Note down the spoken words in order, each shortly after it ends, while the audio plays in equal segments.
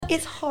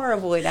It's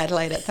horrible in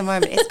Adelaide at the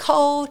moment. It's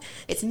cold,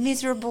 it's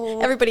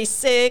miserable. Everybody's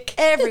sick.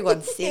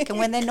 Everyone's sick. And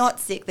when they're not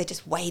sick, they're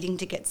just waiting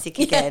to get sick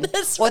again.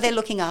 Or they're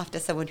looking after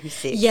someone who's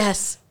sick.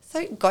 Yes.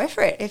 So go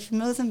for it. If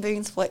Mills and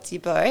Boons floats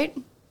your boat,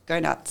 go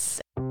nuts.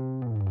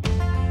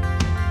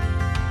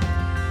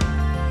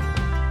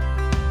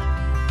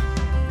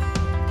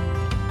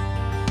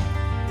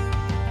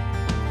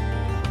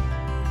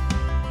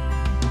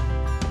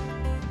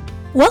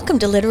 Welcome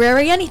to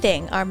Literary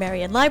Anything, our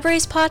Marian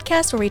Libraries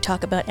podcast where we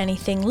talk about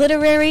anything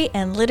literary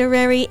and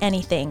literary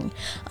anything.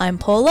 I'm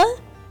Paula.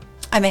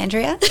 I'm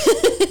Andrea.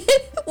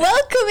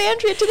 Welcome,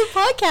 Andrea, to the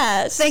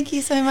podcast. Thank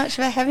you so much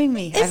for having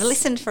me. I've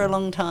listened for a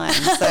long time.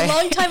 So. A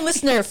long-time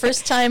listener,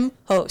 first-time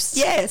host.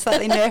 Yeah, it's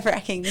slightly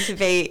nerve-wracking to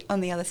be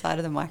on the other side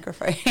of the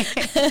microphone.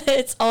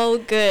 It's all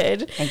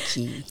good. Thank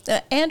you.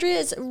 Andrea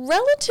is a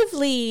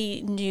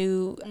relatively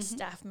new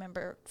staff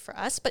member for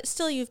us, but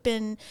still you've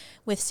been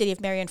with City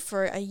of Marion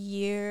for a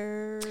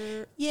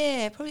year.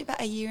 Yeah, probably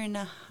about a year and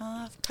a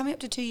half, coming up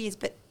to 2 years,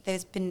 but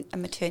there's been a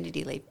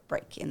maternity leave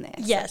break in there.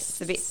 Yes.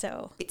 So it's a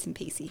bit bits and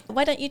pieces.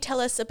 Why don't you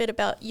tell us a bit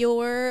about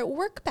your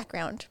work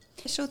background?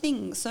 Sure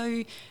thing.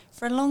 So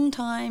for a long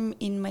time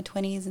in my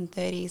 20s and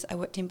 30s, I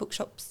worked in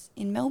bookshops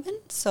in Melbourne.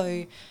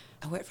 So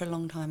I worked for a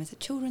long time as a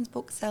children's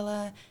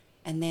bookseller,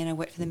 and then I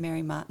worked for the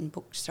Mary Martin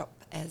bookshop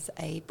as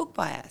a book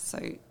buyer. So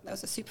that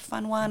was a super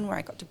fun one where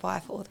I got to buy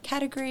for all the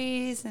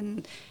categories,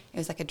 and it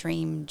was like a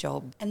dream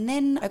job. And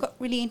then I got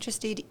really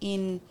interested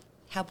in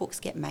how books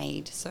get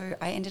made. So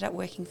I ended up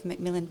working for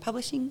Macmillan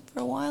Publishing for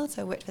a while.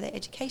 So I worked for their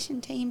education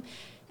team,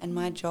 and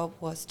my job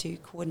was to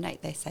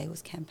coordinate their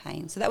sales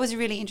campaign. So that was a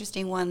really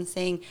interesting one,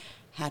 seeing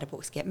how do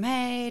books get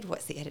made,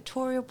 what's the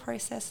editorial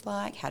process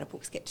like, how do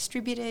books get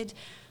distributed.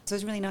 So it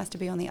was really nice to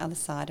be on the other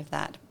side of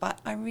that. But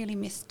I really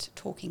missed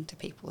talking to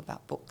people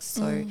about books.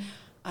 So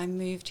I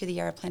moved to the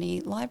Yarra Plenty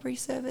Library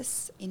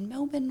Service in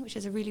Melbourne, which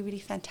is a really, really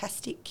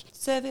fantastic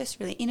service,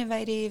 really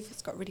innovative.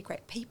 It's got really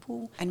great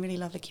people and really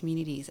lovely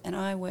communities. And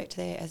I worked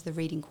there as the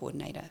reading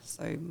coordinator.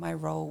 So my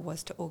role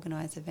was to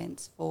organise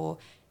events for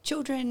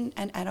children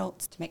and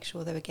adults to make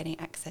sure they were getting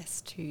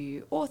access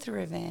to author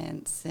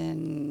events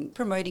and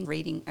promoting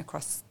reading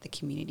across the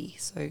community.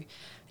 So I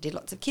did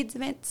lots of kids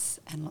events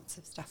and lots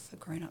of stuff for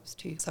grown-ups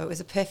too. So it was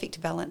a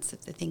perfect balance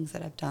of the things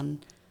that I've done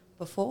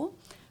before.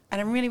 And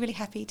I'm really, really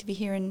happy to be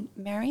here in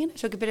Marion. I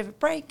took a bit of a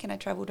break and I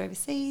travelled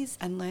overseas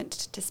and learnt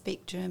to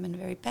speak German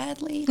very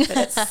badly,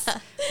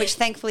 which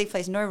thankfully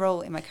plays no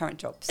role in my current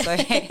job. So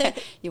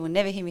you will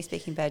never hear me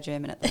speaking bad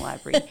German at the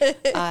library.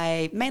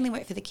 I mainly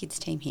work for the kids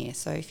team here.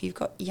 So if you've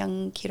got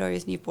young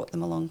kiddos and you've brought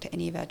them along to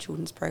any of our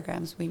children's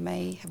programs, we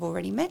may have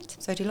already met.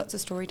 So I do lots of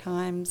story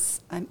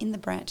times. I'm in the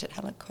branch at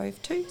Hallett Cove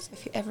too. So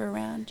if you're ever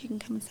around, you can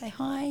come and say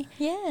hi.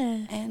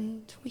 Yeah.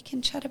 And we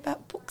can chat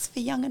about books for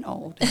young and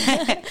old.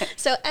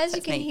 So as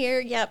you can hear,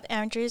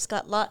 Andrea's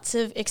got lots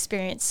of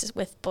experience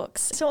with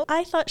books. So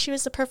I thought she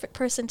was the perfect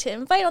person to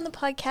invite on the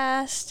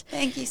podcast.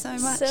 Thank you so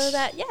much. So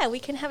that, we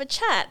can have a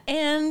chat.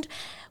 And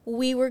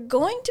we were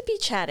going to be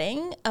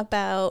chatting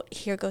about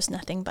Here Goes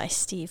Nothing by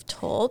Steve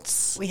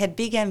Toltz. We had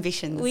big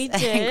ambitions. We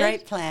did. And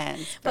great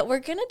plans. But we're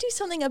going to do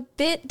something a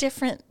bit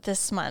different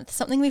this month,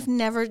 something we've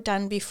never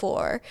done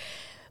before,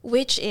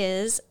 which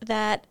is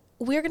that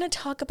we're going to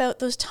talk about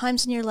those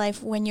times in your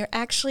life when you're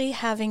actually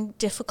having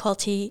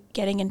difficulty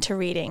getting into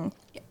reading.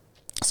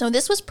 So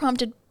this was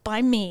prompted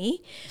by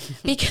me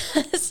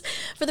because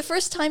for the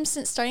first time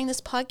since starting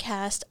this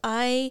podcast,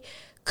 I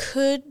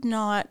could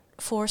not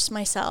force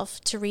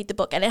myself to read the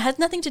book. And it had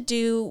nothing to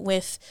do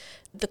with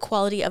the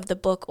quality of the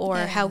book or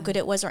how good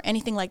it was or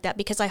anything like that,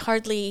 because I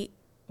hardly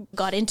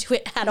got into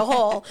it at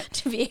all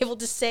to be able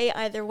to say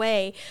either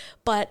way.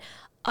 But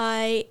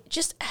I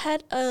just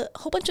had a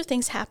whole bunch of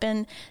things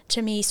happen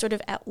to me sort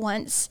of at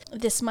once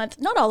this month.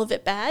 Not all of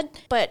it bad,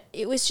 but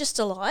it was just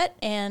a lot.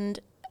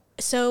 And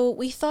so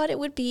we thought it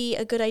would be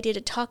a good idea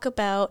to talk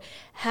about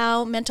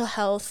how mental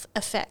health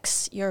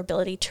affects your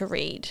ability to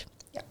read.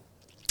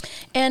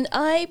 And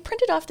I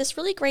printed off this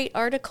really great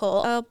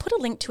article. I'll put a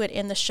link to it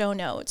in the show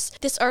notes.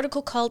 This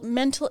article called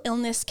Mental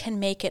Illness Can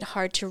Make It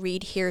Hard to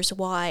Read. Here's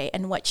Why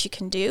and What You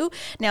Can Do.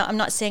 Now, I'm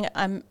not saying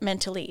I'm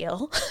mentally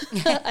ill.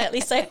 At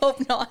least I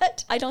hope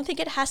not. I don't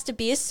think it has to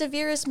be as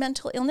severe as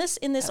mental illness.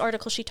 In this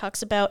article, she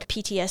talks about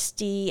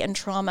PTSD and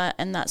trauma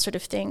and that sort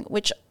of thing,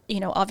 which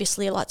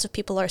obviously lots of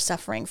people are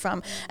suffering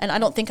from. And I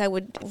don't think I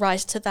would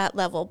rise to that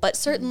level. But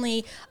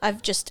certainly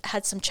I've just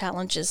had some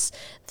challenges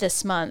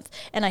this month.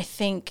 And I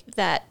think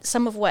that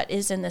some of what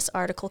is in this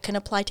article can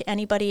apply to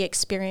anybody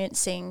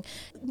experiencing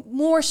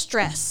more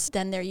stress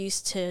than they're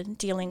used to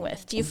dealing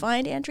with. Do you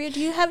find, Andrea,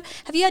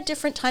 have you had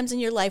different times in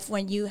your life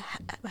when you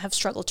have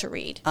struggled to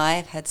read?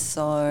 I've had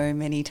so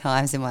many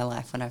times in my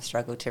life when I've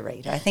struggled to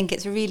read. I think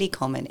it's really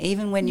common,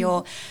 even when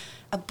you're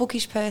a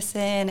bookish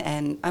person,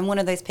 and I'm one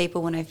of those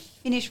people, when I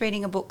finish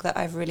reading a book that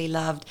I've really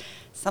loved,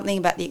 something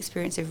about the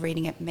experience of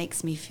reading it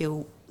makes me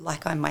feel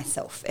like I'm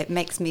myself. It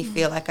makes me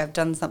feel like I've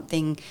done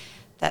something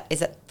that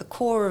is at the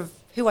core of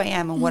who I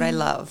am and what I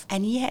love.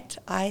 And yet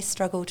I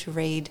struggle to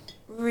read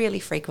really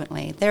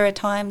frequently. There are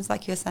times,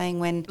 like you're saying,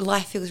 when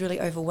life feels really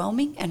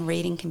overwhelming, and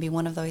reading can be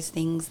one of those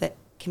things that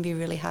can be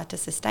really hard to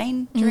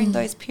sustain during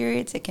those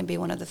periods. It can be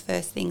one of the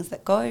first things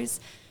that goes.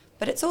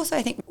 But it's also,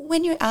 I think,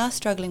 when you are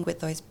struggling with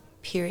those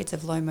periods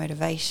of low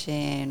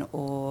motivation,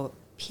 or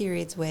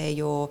periods where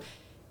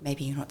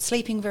maybe you're not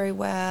sleeping very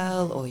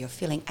well, or you're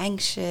feeling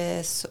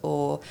anxious,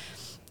 or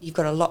you've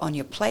got a lot on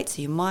your plate,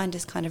 so your mind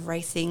is kind of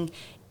racing,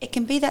 it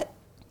can be that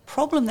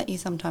problem that you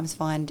sometimes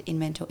find in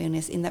mental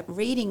illness, in that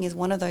reading is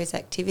one of those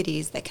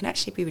activities that can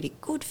actually be really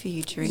good for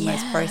you during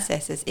those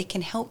processes. It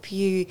can help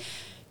you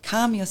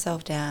calm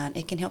yourself down.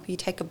 It can help you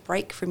take a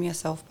break from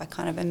yourself by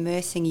kind of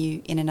immersing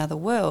you in another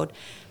world.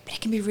 But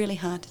it can be really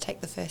hard to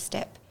take the first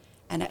step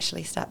and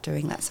actually start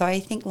doing that. So I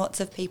think lots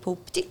of people,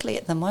 particularly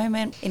at the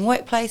moment, in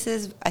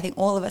workplaces, I think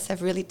all of us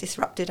have really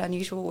disrupted,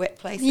 unusual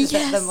workplaces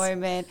at the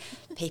moment.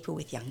 People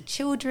with young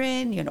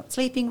children, you're not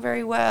sleeping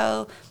very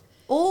well,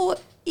 or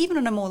even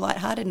on a more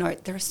lighthearted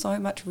note, there is so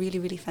much really,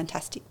 really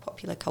fantastic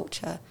popular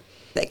culture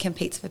that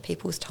competes for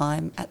people's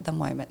time at the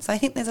moment. So I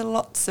think there's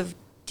lots of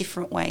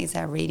different ways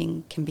our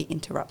reading can be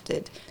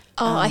interrupted.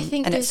 I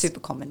think and it's super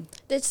common.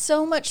 There's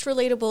so much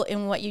relatable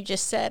in what you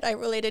just said. I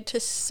related to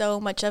so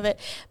much of it.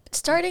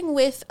 Starting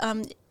with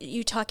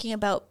you talking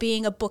about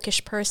being a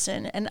bookish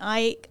person, and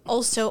I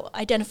also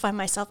identify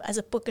myself as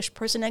a bookish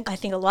person, and I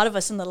think a lot of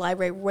us in the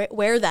library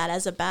wear that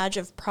as a badge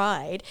of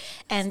pride.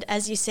 And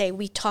as you say,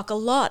 we talk a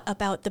lot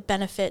about the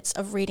benefits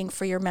of reading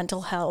for your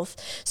mental health.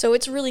 So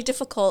it's really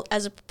difficult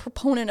as a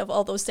proponent of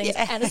all those things,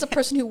 and as a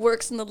person who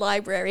works in the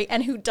library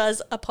and who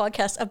does a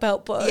podcast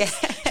about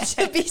books,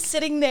 to be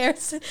sitting there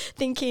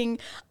thinking,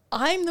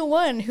 I'm the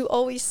one who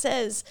always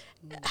says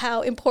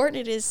how important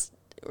it is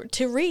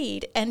to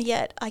read, and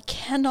yet I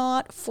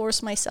cannot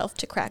force myself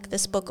to crack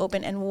this book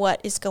open and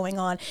what is going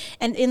on.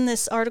 And in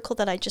this article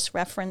that I just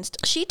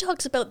referenced, she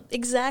talks about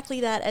exactly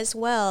that as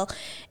well.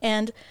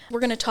 And we're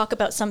going to talk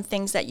about some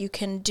things that you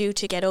can do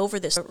to get over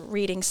this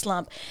reading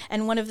slump.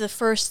 And one of the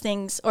first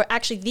things, or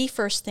actually the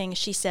first thing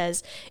she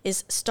says,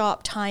 is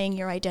stop tying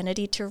your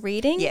identity to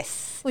reading.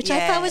 Yes. Which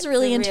I thought was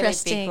really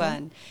interesting. Really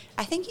big one.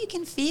 I think I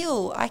can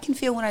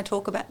feel when I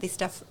talk about this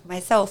stuff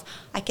myself,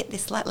 I get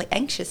this slightly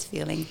anxious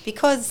feeling,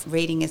 because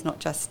reading is not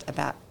just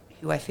about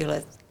who I feel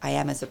as I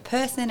am as a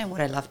person and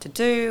what I love to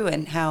do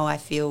and how I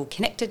feel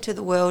connected to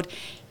the world.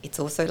 It's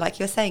also, like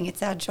you're saying,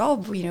 it's our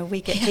job. You know,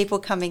 we get people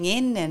coming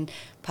in, and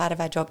part of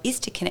our job is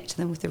to connect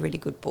them with a really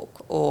good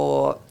book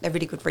or a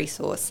really good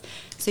resource.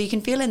 So you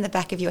can feel in the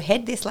back of your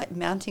head this like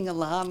mounting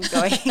alarm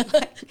going,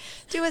 like,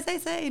 do as I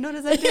say, not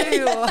as I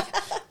do. Or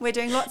we're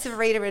doing lots of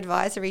reader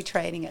advisory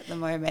training at the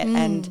moment,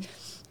 and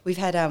we've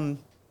had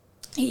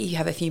you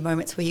have a few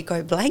moments where you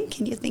go blank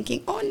and you're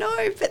thinking, oh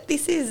no, but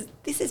this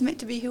is meant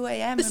to be who I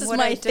am. This and is what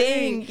my I do.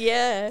 thing.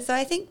 Yeah. So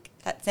I think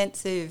that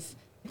sense of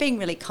being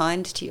really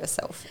kind to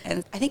yourself,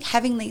 and I think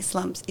having these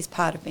slumps is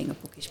part of being a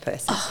bookish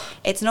person.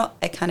 It's not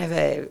a kind of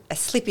a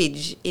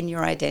slippage in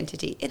your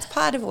identity. It's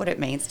part of what it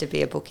means to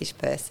be a bookish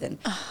person,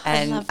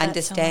 and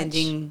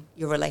understanding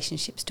your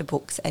relationships to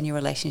books and your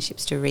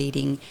relationships to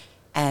reading,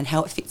 and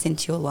how it fits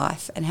into your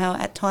life, and how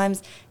at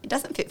times it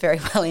doesn't fit very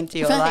well into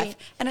your life,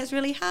 and it's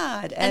really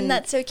hard. And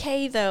that's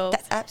okay, though.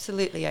 That's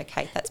absolutely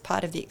okay. That's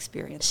part of the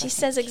experience. She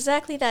says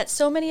exactly that.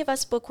 So many of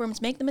us bookworms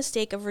make the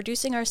mistake of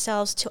reducing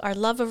ourselves to our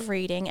love of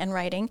reading and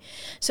writing.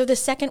 So the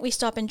second we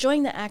stop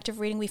enjoying the act of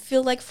reading, we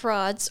feel like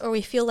frauds, or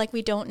we feel like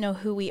we don't know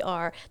who we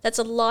are. That's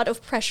a lot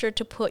of pressure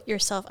to put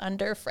yourself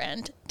under,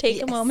 friend.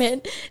 Take a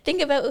moment.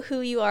 Think about who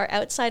you are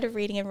outside of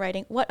reading and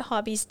writing. What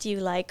hobbies do you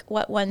like?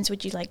 What ones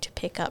would you like to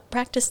pick up?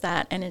 Practice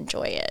that and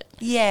enjoy it.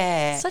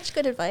 Yeah. Such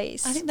good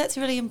advice. I think that's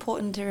really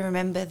important to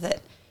remember,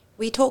 that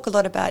we talk a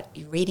lot about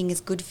reading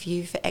is good for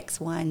you for X,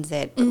 Y, and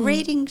Z, but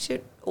reading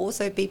should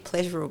also be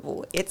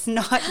pleasurable. It's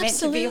not meant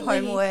to be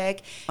homework.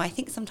 I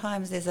think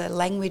sometimes there's a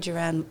language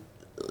around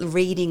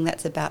reading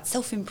that's about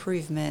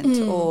self-improvement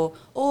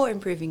or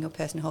improving your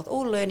personal health,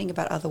 or learning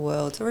about other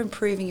worlds, or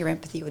improving your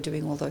empathy, or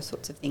doing all those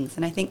sorts of things.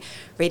 And I think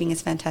reading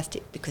is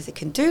fantastic because it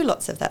can do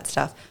lots of that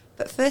stuff.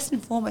 But first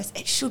and foremost,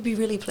 it should be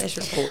really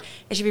pleasurable.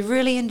 It should be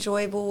really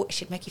enjoyable. It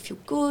should make you feel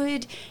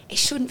good. It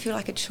shouldn't feel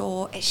like a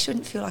chore. It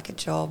shouldn't feel like a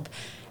job.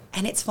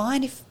 And it's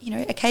fine if,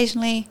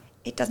 occasionally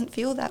it doesn't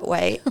feel that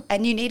way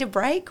and you need a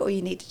break, or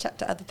you need to chat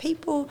to other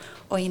people,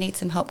 or you need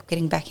some help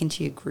getting back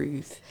into your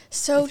groove.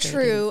 So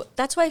true.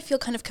 That's why I feel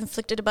kind of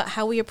conflicted about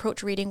how we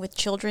approach reading with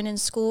children in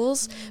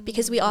schools,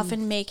 because we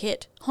often make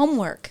it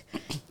homework.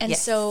 And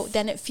so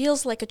then it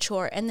feels like a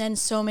chore, and then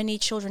so many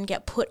children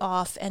get put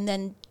off and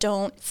then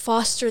don't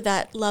foster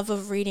that love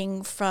of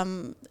reading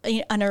from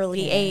an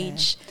early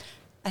age.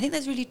 I think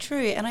that's really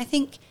true. And I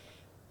think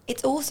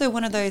it's also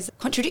one of those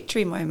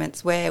contradictory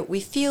moments where we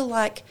feel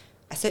like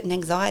a certain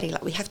anxiety,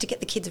 like we have to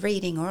get the kids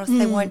reading or else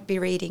they won't be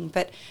reading.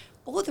 But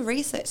all the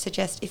research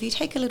suggests if you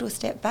take a little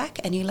step back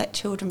and you let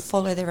children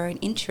follow their own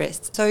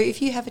interests. So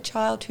if you have a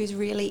child who's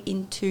really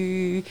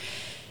into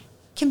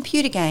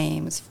computer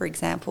games, for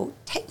example,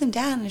 take them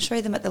down and show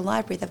them at the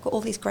library. They've got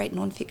all these great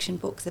non-fiction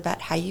books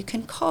about how you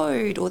can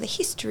code, or the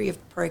history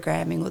of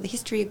programming, or the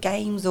history of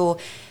games, or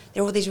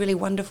there are all these really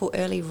wonderful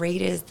early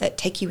readers that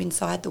take you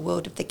inside the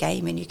world of the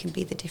game and you can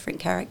be the different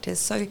characters.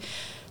 So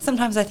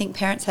sometimes I think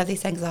parents have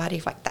this anxiety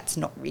of like, that's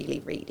not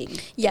really reading.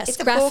 Yes. It's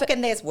a book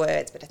and there's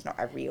words, but it's not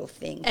a real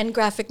thing. And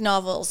graphic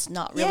novels,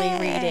 not really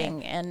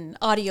reading, and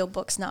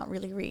audiobooks, not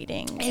really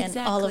reading, and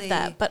all of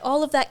that. But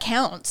all of that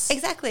counts.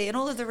 Exactly. And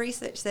all of the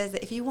research says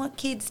that if you want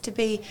kids to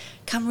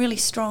become really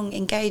strong,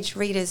 engaged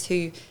readers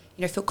who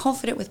feel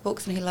confident with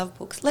books and who love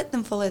books, let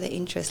them follow their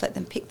interests, let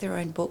them pick their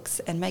own books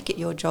and make it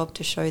your job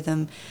to show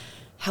them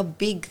how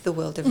big the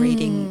world of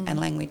reading and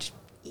language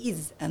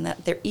is, and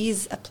that there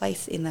is a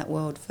place in that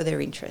world for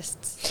their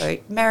interests. So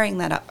marrying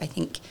that up, I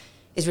think,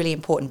 is really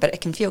important, but it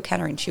can feel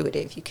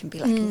counterintuitive. You can be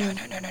like, no,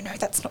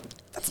 that's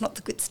not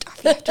the good stuff.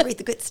 You have to read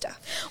the good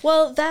stuff.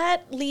 Well,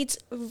 that leads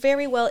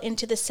very well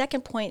into the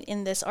second point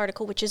in this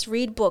article, which is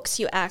read books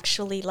you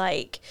actually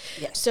like.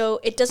 Yes. So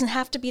it doesn't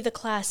have to be the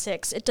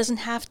classics. It doesn't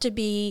have to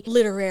be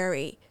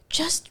literary.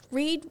 Just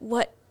read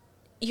what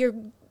you're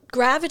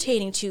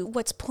gravitating to,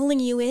 what's pulling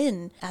you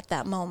in at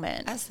that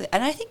moment. Absolutely.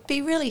 And I think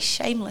be really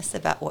shameless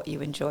about what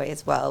you enjoy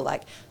as well.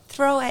 Like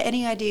throw out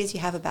any ideas you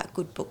have about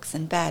good books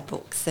and bad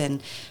books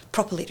and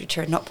proper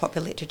literature and not proper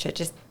literature.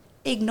 Just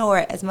ignore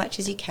it as much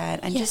as you can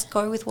and just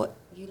go with what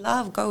you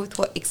love, go with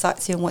what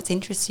excites you and what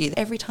interests you.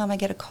 Every time I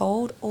get a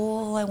cold,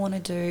 all I want to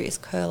do is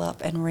curl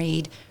up and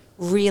read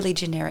really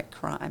generic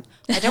crime.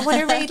 I don't want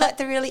to read like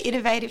the really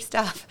innovative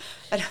stuff.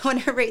 I don't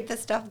want to read the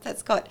stuff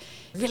that's got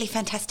really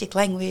fantastic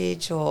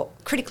language or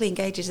critically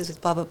engages us with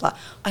blah, blah, blah.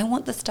 I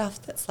want the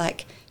stuff that's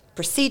like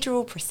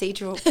procedural,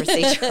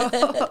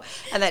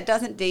 and that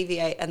doesn't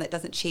deviate and that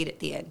doesn't cheat at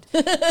the end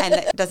and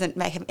that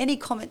doesn't have any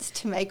comments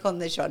to make on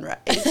the genre.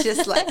 It's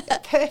just like a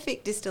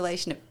perfect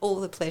distillation of all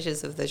the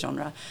pleasures of the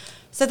genre.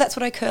 So that's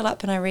what I curl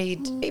up and I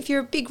read. If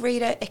you're a big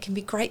reader, it can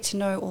be great to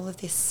know all of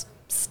this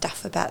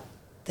stuff about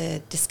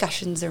the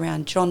discussions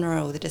around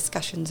genre or the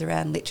discussions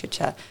around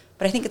literature.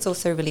 But I think it's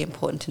also really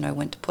important to know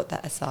when to put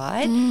that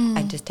aside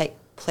and just take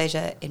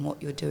pleasure in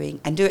what you're doing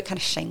and do it kind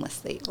of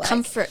shamelessly. Like,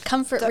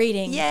 comfort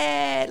reading.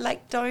 Yeah,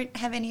 like don't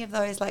have any of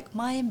those like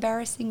my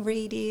embarrassing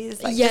read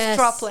is. Like just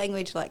drop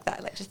language like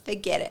that. Like just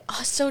forget it.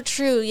 Oh, so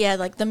true. Yeah,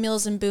 like the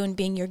Mills and Boon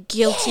being your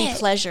guilty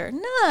pleasure.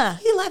 Nah.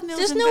 You love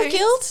Mills and Boon. There's no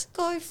guilt.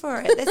 Go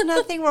for it. There's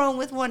nothing wrong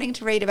with wanting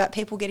to read about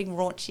people getting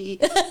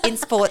raunchy in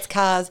sports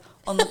cars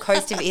on the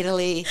coast of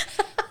Italy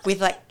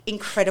with like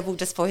incredible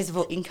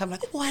disposable income.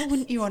 Like, why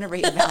wouldn't you want to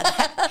read about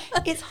that?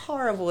 It's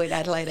horrible in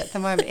Adelaide at the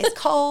moment. It's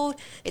cold.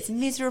 It's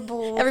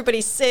miserable.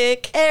 Everybody's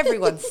sick.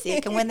 Everyone's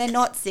sick. And when they're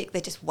not sick,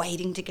 they're just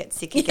waiting to get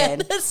sick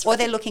again. Or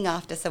they're looking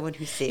after someone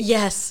who's sick.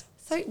 Yes.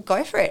 So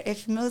go for it.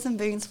 If Mills and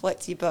Boons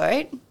floats your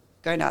boat,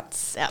 go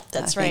nuts. Yep,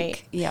 that's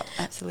right. Yep,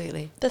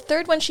 absolutely. The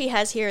third one she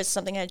has here is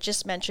something I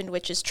just mentioned,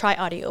 which is try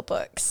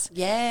audiobooks.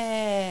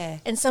 Yeah.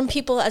 And some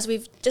people, as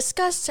we've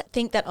discussed,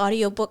 think that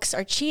audiobooks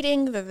are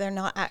cheating, that they're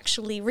not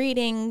actually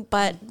reading,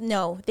 but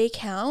no, they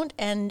count.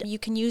 And you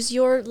can use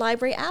your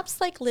library apps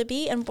like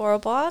Libby and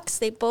BorrowBox.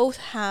 They both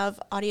have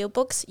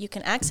audiobooks. You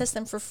can access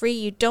them for free.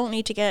 You don't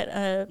need to get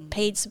a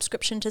paid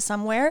subscription to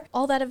somewhere.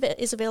 All that of it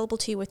is available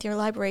to you with your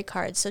library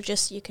card. So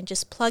you can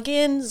just plug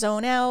in,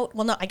 zone out.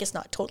 Well, I guess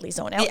not totally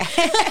zone out. Yeah.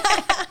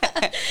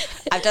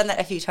 I've done that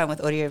a few times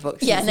with audiobooks.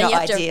 Yeah, it's and then not you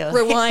have ideal.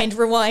 to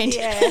rewind.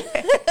 Yeah.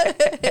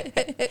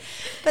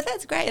 But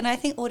that's great. And I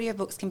think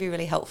audiobooks can be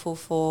really helpful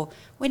for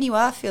when you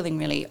are feeling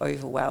really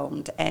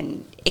overwhelmed,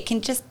 and it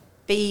can just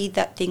be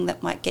that thing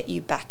that might get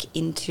you back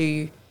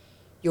into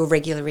your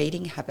regular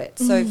reading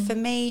habits. So for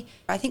me,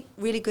 I think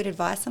really good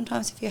advice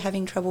sometimes if you're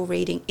having trouble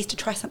reading is to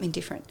try something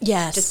different.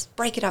 Yes. Just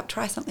break it up,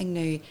 try something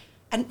new.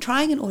 And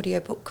trying an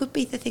audiobook could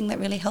be the thing that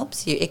really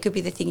helps you. It could be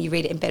the thing you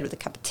read it in bed with a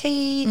cup of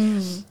tea,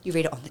 you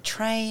read it on the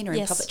train or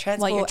in public transport,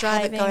 while you're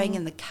driving. have it going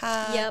in the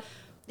car. Yep.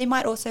 You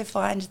might also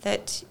find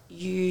that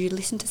you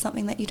listen to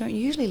something that you don't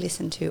usually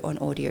listen to on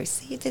audio.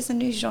 See if there's a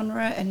new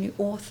genre, a new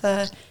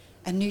author,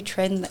 a new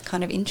trend that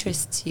kind of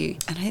interests you.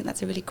 And I think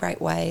that's a really great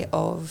way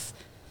of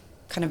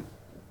kind of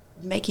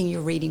making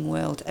your reading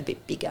world a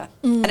bit bigger.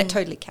 And it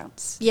totally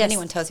counts. Yes. If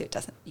anyone tells you it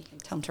doesn't, you can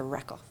tell them to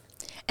rack off.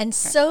 And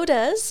so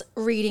does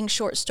reading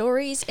short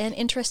stories and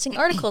interesting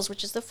articles,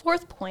 which is the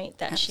fourth point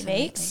that she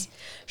makes.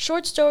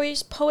 Short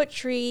stories,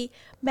 poetry,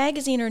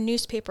 magazine or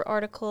newspaper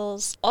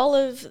articles, all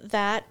of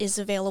that is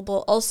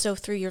available also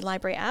through your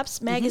library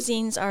apps.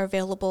 Magazines are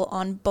available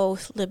on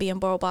both Libby and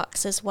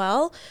BorrowBox as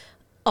well.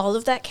 All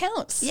of that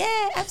counts.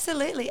 Yeah,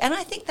 absolutely. And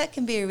I think that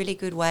can be a really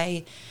good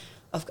way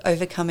of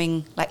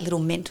overcoming like little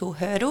mental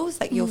hurdles,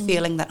 like you're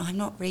feeling that I'm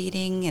not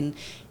reading, and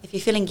if you're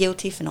feeling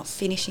guilty for not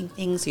finishing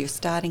things or you're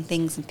starting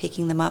things and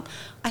picking them up,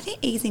 I think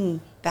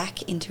easing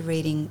back into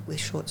reading with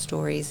short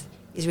stories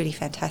is really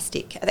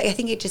fantastic. I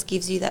think it just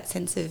gives you that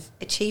sense of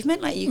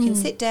achievement, like you can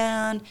sit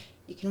down,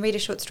 you can read a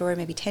short story,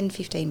 maybe 10,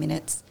 15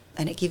 minutes,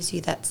 and it gives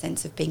you that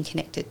sense of being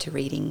connected to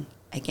reading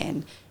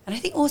again. And I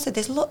think also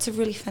there's lots of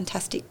really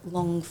fantastic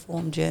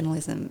long-form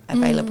journalism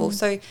available.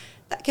 So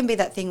that can be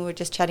that thing we were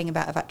just chatting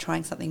about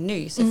trying something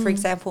new. So, for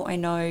example, I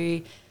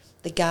know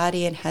The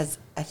Guardian has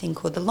a thing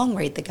called The Long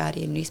Read, The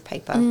Guardian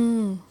newspaper.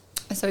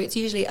 So it's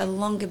usually a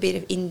longer bit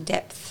of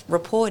in-depth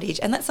reportage,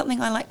 and that's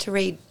something I like to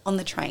read on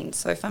the train.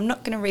 So if I'm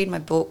not going to read my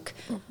book,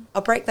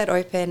 I'll break that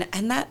open,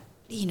 and that,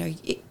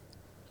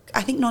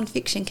 I think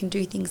non-fiction can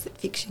do things that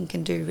fiction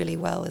can do really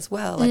well as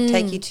well, like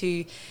take you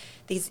to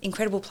these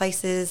incredible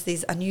places,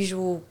 these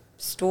unusual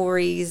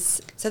stories.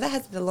 So that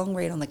has the long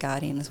read on The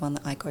Guardian is one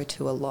that I go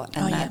to a lot,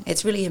 and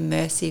it's really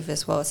immersive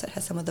as well. So it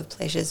has some of the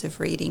pleasures of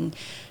reading,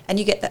 and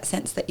you get that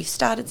sense that you've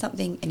started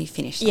something and you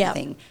finished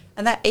something,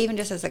 and that even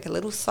just as like a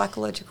little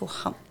psychological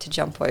hump to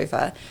jump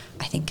over,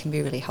 I think can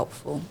be really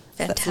helpful.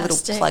 Fantastic. So that's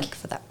a little plug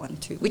for that one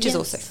too, which is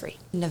also free.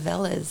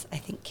 Novellas, I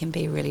think, can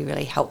be really,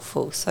 really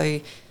helpful. So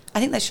I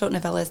think those short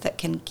novellas that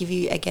can give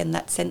you, again,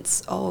 that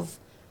sense of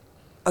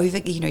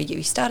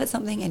you started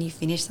something and you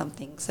finished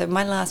something. So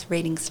my last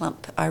reading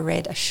slump, I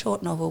read a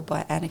short novel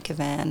by Anna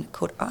Kavan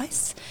called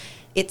Ice.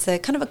 It's a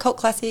kind of a cult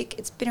classic.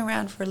 It's been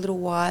around for a little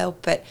while,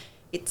 but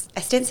it's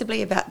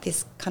ostensibly about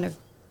this kind of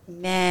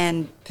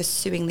man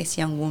pursuing this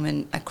young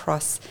woman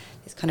across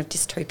this kind of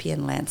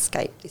dystopian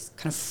landscape, this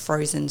kind of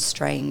frozen,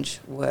 strange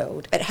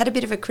world. It had a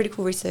bit of a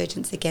critical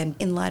resurgence again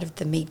in light of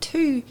the Me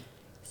Too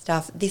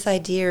stuff, this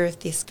idea of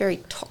this very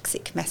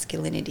toxic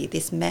masculinity,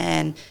 this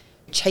man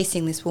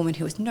chasing this woman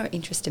who has no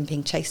interest in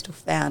being chased or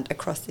found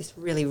across this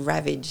really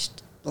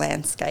ravaged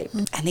landscape.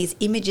 And these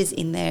images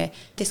in there,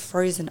 this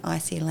frozen,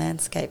 icy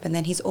landscape, and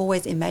then he's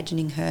always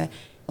imagining her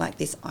like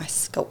this ice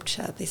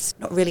sculpture, this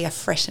not really a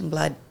flesh and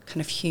blood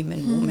kind of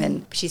human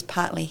woman. She's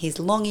partly his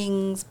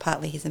longings,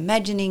 partly his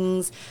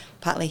imaginings,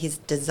 partly his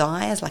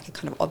desires, like a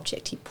kind of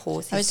object. He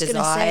pours his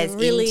desires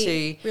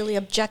into... Really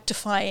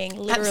objectifying,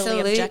 literally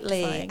Absolutely.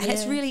 Objectifying. And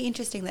it's really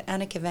interesting that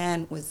Anna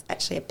Kavan was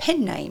actually a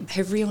pen name.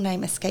 Her real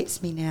name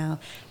escapes me now.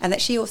 And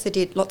that she also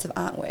did lots of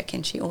artwork,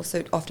 and she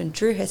also often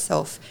drew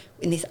herself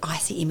in this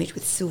icy image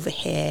with silver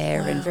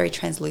hair and very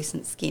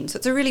translucent skin. So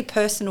it's a really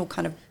personal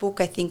kind of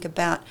book, I think,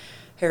 about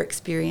her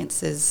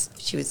experiences.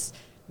 She was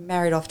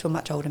married off to a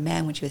much older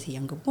man when she was a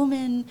younger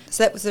woman.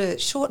 So that was a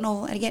short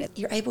novel. And again,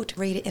 you're able to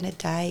read it in a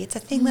day. It's a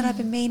thing that I've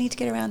been meaning to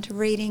get around to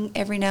reading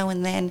every now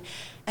and then.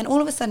 And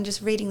all of a sudden,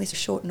 just reading this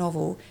short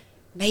novel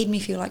made me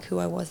feel like who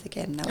I was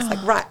again. And I was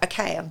like, right,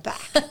 okay, I'm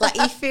back. Like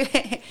you feel.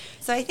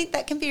 So I think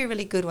that can be a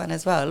really good one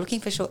as well.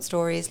 Looking for short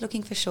stories,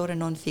 looking for shorter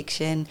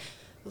non-fiction,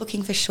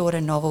 looking for shorter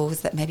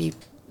novels that maybe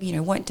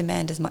won't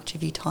demand as much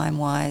of you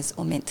time-wise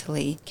or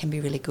mentally, can be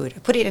really good. I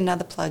put in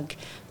another plug.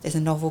 There's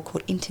a novel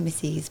called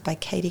Intimacies by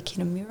Katie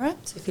Kinemura.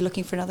 So if you're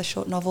looking for another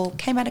short novel,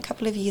 came out a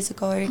couple of years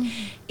ago.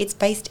 It's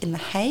based in The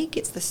Hague.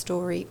 It's the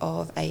story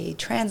of a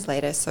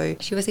translator. So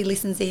she obviously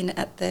listens in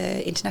at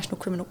the International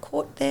Criminal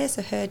Court there.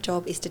 So her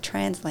job is to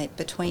translate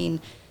between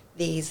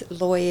these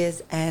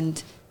lawyers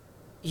and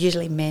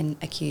usually men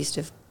accused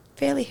of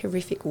fairly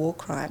horrific war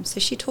crimes. So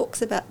she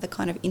talks about the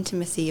kind of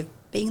intimacy of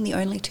being the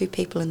only two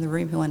people in the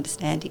room who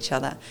understand each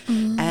other.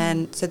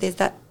 And so there's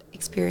that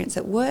experience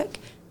at work.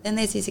 Then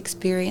there's these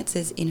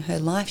experiences in her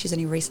life. She's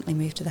only recently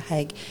moved to The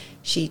Hague.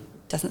 She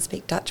doesn't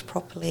speak Dutch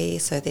properly,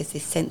 so there's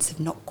this sense of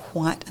not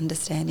quite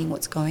understanding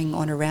what's going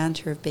on around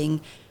her, of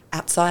being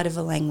outside of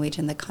a language,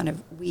 and the kind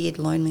of weird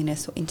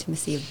loneliness or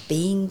intimacy of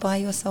being by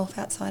yourself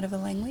outside of a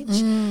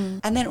language.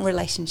 And then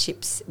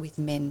relationships with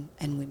men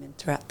and women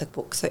throughout the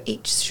book. So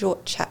each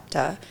short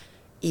chapter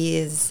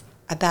is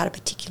about a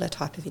particular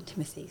type of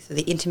intimacy. So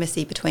the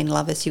intimacy between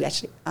lovers who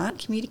actually aren't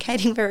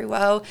communicating very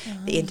well,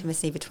 the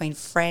intimacy between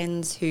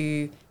friends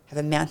who have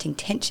a mounting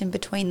tension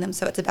between them.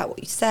 So it's about what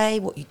you say,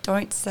 what you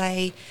don't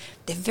say.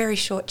 They're very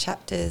short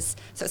chapters.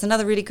 So it's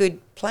another really good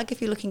plug if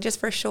you're looking just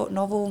for a short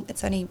novel.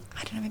 It's only,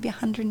 maybe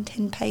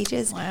 110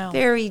 pages. Wow.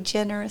 Very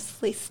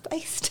generously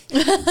spaced. So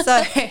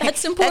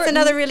that's important. That's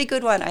another really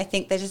good one. I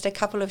think there's just a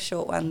couple of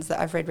short ones that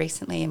I've read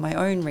recently in my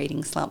own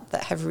reading slump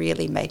that have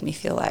really made me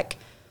feel like,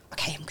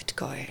 okay, I'm good to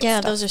go.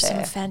 Yeah, those are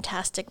some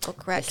fantastic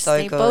book recs. So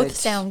they both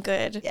sound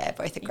good. Yeah,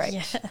 both are great.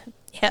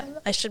 Yeah,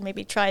 I should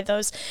maybe try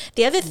those.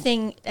 The other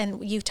thing,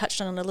 and you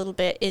touched on it a little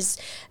bit, is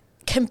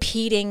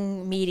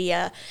competing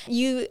media.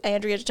 You,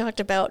 Andrea, talked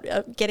about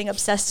getting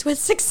obsessed with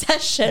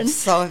Succession. I'm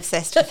so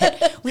obsessed with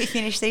it. We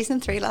finished season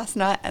 3 last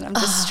night, and I'm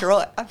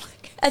distraught. I'm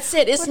like, that's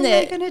it, isn't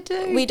it? What am I going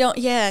to do? We don't,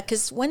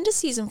 because when does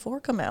season 4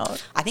 come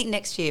out? I think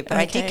next year, but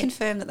I did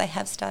confirm that they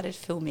have started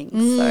filming.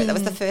 So that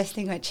was the first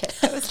thing I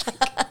checked. I was like,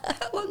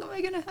 how long am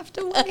I going to have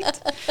to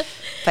wait?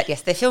 But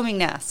yes, they're filming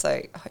now,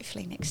 so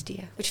hopefully next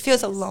year, which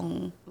feels a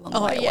long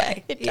way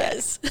away. It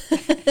does.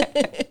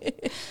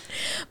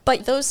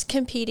 But those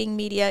competing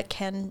media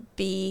can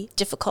be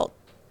difficult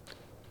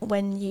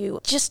when you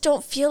just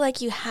don't feel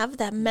like you have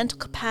that mental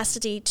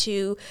capacity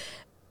to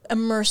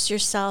immerse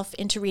yourself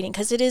into reading,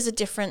 because it is a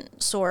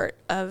different sort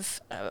of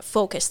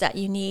focus that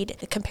you need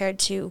compared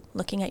to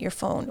looking at your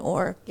phone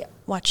or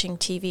watching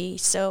TV.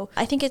 So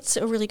I think it's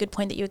a really good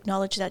point that you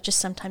acknowledge that just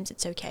sometimes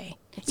it's okay.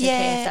 It's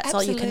okay if that's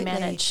all you can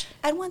manage.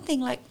 And one thing,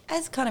 like,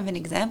 as kind of an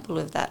example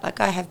of that, like,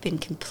 I have been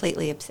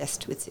completely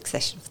obsessed with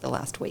Succession for the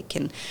last week.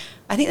 And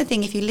I think the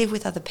thing, if you live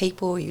with other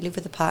people, you live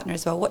with a partner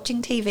as well,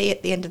 watching TV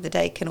at the end of the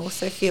day can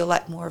also feel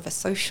like more of a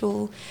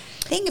social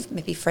thing. If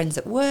maybe friends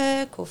at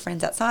work or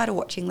friends outside are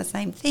watching the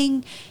same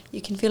thing,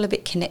 you can feel a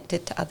bit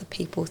connected to other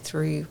people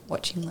through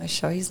watching those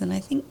shows. And I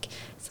think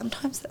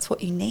sometimes that's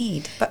what you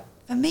need. But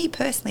for me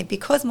personally,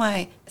 because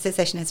my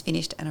Succession has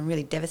finished and I'm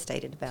really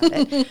devastated about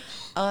it,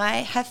 I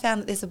have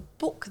found that there's a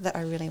book that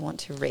I really want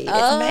to read.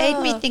 It's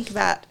made me think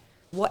about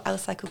what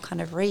else I could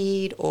kind of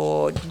read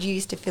or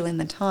use to fill in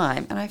the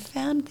time. And I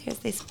found there's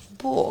this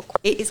book.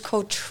 It is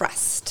called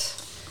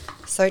Trust.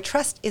 So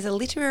Trust is a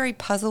literary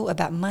puzzle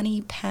about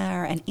money,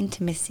 power and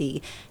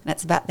intimacy. And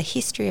it's about the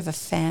history of a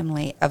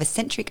family of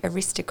eccentric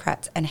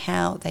aristocrats and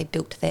how they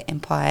built their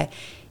empire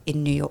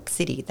in New York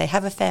City. They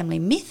have a family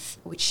myth,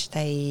 which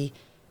they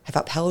have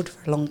upheld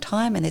for a long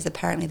time, and there's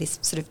apparently this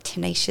sort of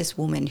tenacious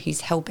woman who's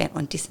hell-bent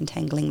on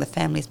disentangling the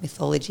family's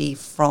mythology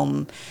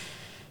from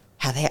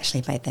how they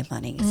actually made their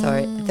money.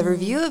 So the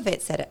review of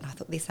it said it, and I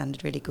thought this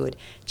sounded really good,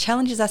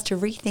 challenges us to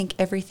rethink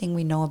everything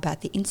we know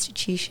about the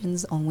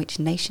institutions on which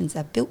nations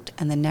are built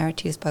and the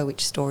narratives by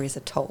which stories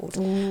are told.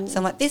 Ooh. So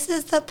I'm like, this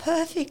is the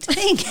perfect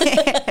thing.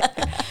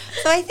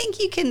 So I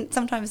think you can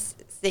sometimes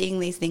seeing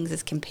these things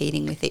as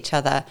competing with each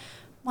other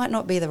might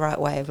not be the right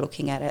way of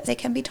looking at it. There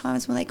can be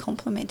times when they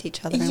complement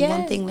each other and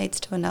one thing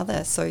leads to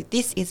another. So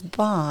this is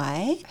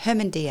by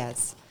Herman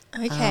Diaz.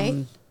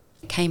 Okay.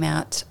 Came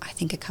out, I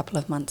think, a couple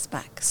of months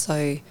back. So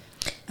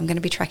I'm going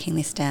to be tracking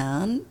this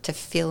down to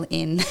fill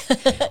in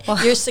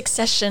your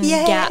Succession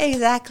gap. gap. Yeah,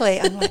 exactly.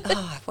 I'm like,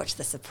 I've watched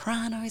The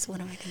Sopranos. What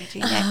am I going to do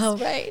next? Oh,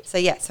 right. So,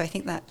 so I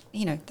think that,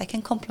 they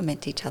can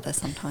complement each other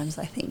sometimes,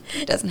 I think.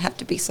 It doesn't have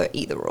to be so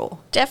either or.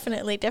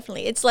 Definitely.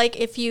 It's like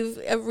if you've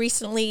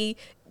recently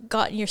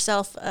gotten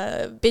yourself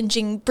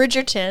binging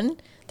Bridgerton,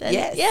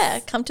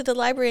 then come to the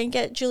library and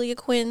get Julia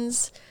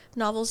Quinn's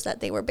novels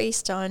that they were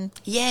based on.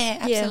 Yeah,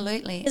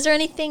 absolutely. Yeah. Is there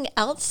anything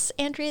else,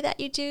 Andrea, that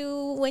you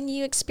do when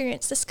you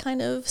experience this kind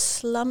of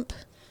slump?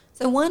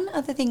 So one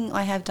other thing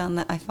I have done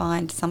that I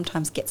find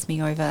sometimes gets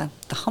me over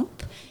the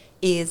hump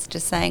is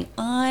just saying,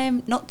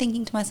 I'm not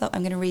thinking to myself,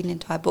 I'm going to read an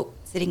entire book,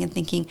 sitting and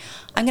thinking,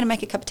 I'm going to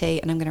make a cup of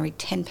tea and I'm going to read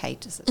 10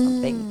 pages of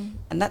something.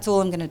 And that's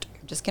all I'm going to do.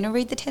 I'm just going to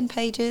read the 10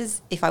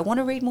 pages. If I want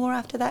to read more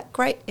after that,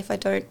 great. If I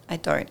don't, I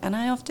don't. And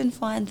I often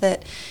find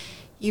that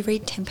you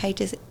read 10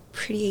 pages, it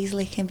pretty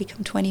easily can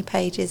become 20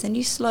 pages and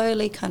you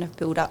slowly kind of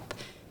build up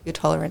your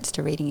tolerance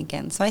to reading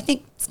again. So I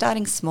think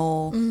starting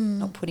small,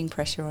 not putting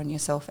pressure on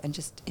yourself and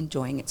just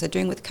enjoying it. So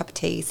doing it with a cup of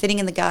tea, sitting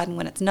in the garden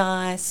when it's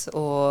nice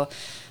or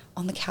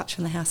on the couch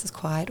when the house is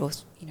quiet or,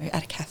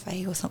 at a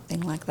cafe or something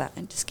like that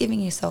and just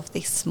giving yourself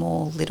these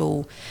small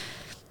little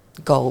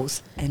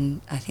goals.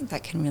 And I think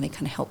that can really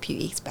kind of help you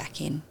ease back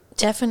in.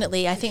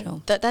 Definitely. I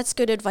think that's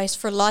good advice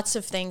for lots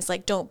of things,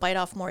 like don't bite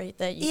off more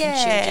that you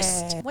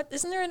can chew.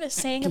 Isn't there a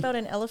saying about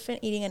an elephant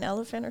eating an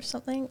elephant or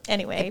something?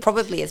 Anyway. It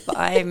probably is, but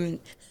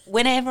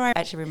whenever I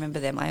actually remember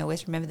them, I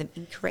always remember them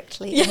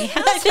incorrectly. Yeah,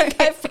 I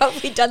think I've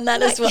probably done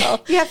that as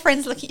well. You have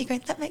friends looking at you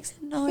going, that makes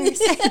no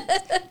sense.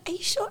 Are you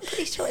sure? I'm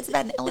pretty sure it's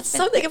about an elephant.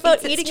 Something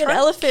about eating an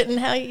elephant and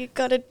how you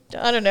got to,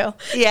 I don't know.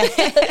 Yeah.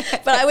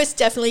 But I was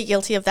definitely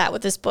guilty of that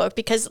with this book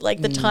because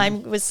the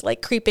time was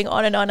creeping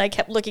on and on. I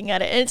kept looking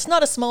at it and it's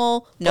not a small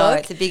book. No,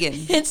 it's a big one.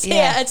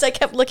 It's I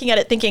kept looking at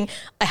it thinking,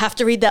 I have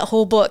to read that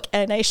whole book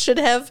and I should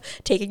have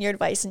taken your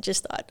advice and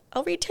just thought,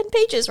 I'll read 10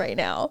 pages right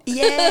now.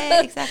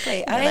 Yeah,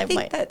 exactly. I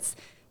think that's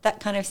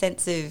that kind of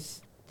sense of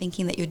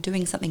thinking that you're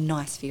doing something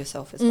nice for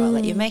yourself as well.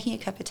 Like you're making a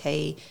cup of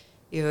tea,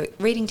 you're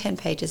reading 10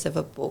 pages of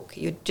a book,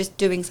 you're just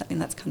doing something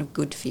that's kind of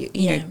good for you.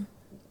 You know,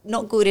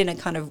 not good in a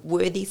kind of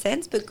worthy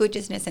sense, but good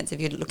just in a sense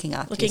of you're looking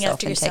after yourself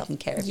taking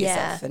care of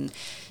yourself and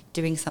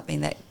doing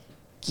something that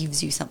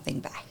gives you something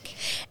back.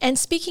 And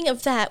speaking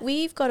of that,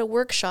 we've got a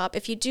workshop.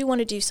 If you do want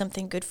to do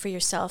something good for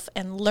yourself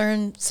and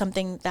learn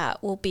something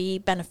that will be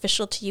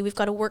beneficial to you, we've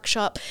got a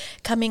workshop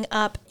coming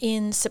up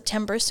in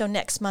September, so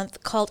next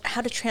month, called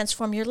How to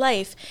Transform Your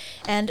Life.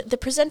 And the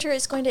presenter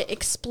is going to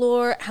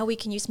explore how we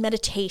can use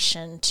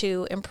meditation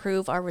to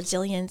improve our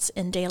resilience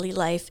in daily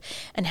life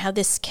and how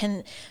this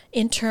can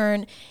in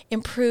turn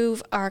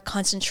improve our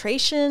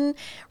concentration,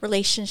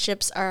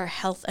 relationships, our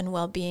health and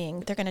well-being.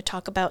 They're going to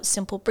talk about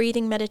simple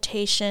breathing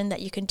meditation that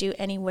you can do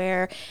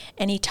anywhere,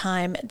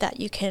 anytime, that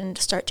you can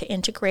start to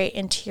integrate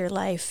into your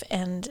life.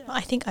 And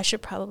I think I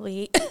should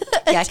probably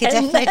I could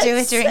definitely do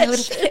it during a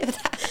little bit of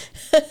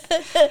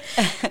that.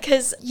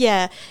 Because,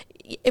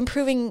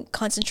 improving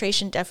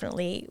concentration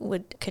definitely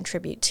would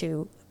contribute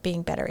to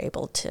being better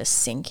able to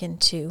sink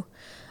into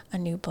a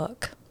new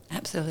book.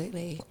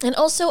 Absolutely. And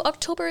also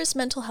October is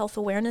Mental Health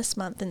Awareness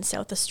Month in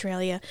South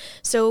Australia.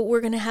 So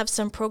we're going to have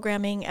some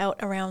programming out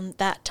around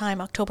that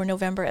time, October,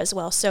 November as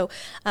well. So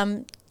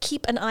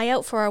keep an eye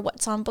out for our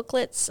What's On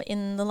booklets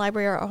in the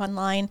library or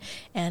online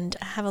and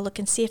have a look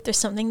and see if there's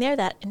something there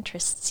that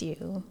interests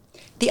you.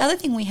 The other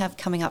thing we have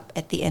coming up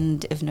at the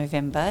end of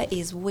November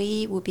is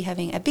we will be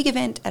having a big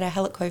event at our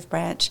Hallett Cove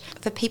branch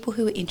for people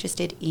who are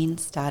interested in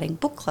starting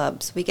book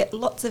clubs. We get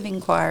lots of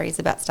inquiries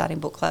about starting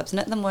book clubs, and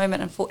at the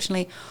moment,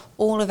 unfortunately,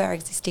 all of our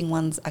existing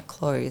ones are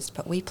closed,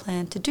 but we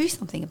plan to do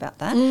something about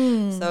that.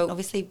 So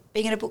obviously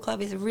being in a book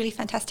club is a really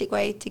fantastic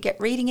way to get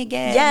reading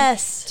again.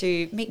 Yes.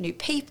 To meet new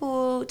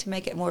people, to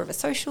make it more of a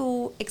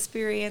social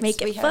experience.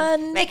 Make it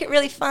fun. Make it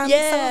really fun.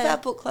 Yeah. Some of our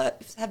book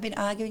clubs have been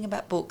arguing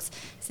about books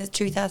since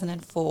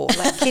 2004,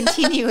 like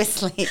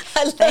continuously.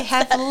 They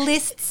have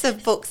lists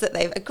of books that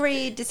they've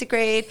agreed,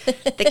 disagreed.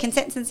 The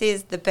consensus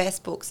is the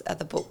best books are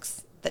the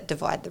books that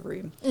divide the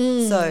room.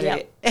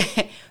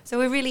 So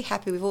we're really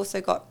happy. We've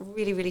also got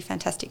really, really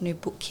fantastic new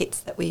book kits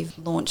that we've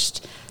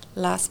launched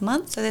last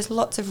month. So there's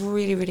lots of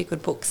really, really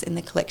good books in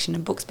the collection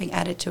and books being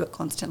added to it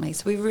constantly.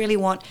 So we really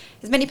want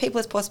as many people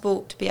as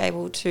possible to be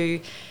able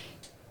to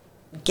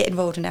get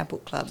involved in our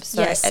book club.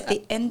 So at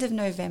the end of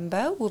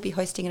November, we'll be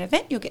hosting an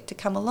event. You'll get to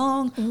come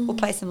along. We'll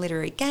play some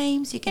literary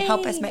games. You can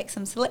help us make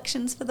some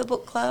selections for the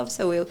book club.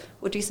 So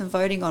we'll do some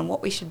voting on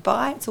what we should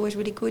buy. It's always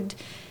really good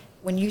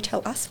when you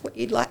tell us what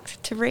you'd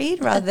like to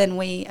read rather than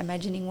we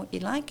imagining what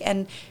you'd like.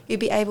 And you'll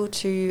be able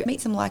to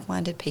meet some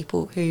like-minded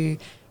people who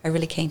are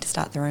really keen to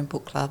start their own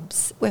book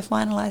clubs. We're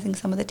finalising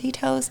some of the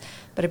details,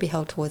 but it'll be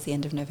held towards the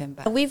end of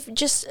November. We've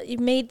just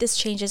made this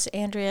change, as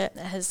Andrea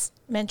has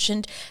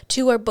mentioned,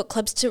 to our book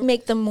clubs to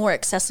make them more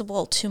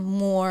accessible to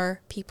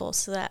more people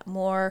so that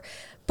more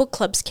book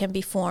clubs can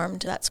be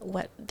formed. That's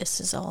what this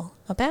is all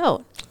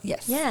about.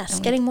 Yes,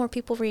 getting more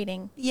people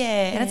reading.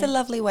 Yeah, and it's a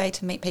lovely way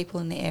to meet people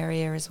in the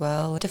area as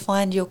well, to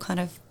find your kind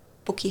of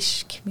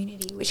bookish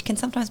community, which can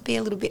sometimes be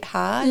a little bit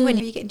hard when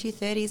you get into your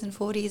 30s and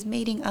 40s.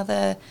 Meeting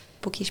other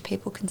bookish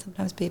people can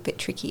sometimes be a bit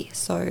tricky.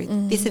 So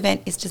this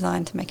event is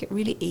designed to make it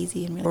really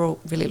easy, and we're all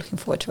really looking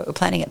forward to it. We're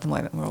planning at the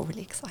moment. We're all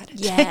really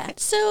excited. Yeah.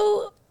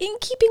 So in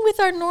keeping with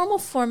our normal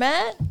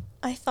format,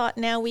 I thought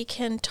now we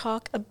can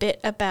talk a bit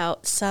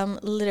about some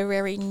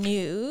literary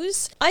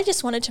news. I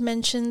just wanted to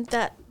mention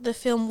that the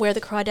film Where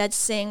the Crawdads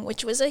Sing,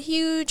 which was a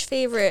huge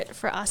favorite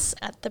for us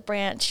at the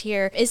branch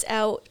here, is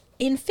out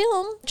in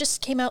film, just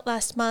came out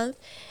last month.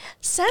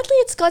 Sadly,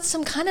 it's got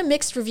some kind of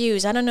mixed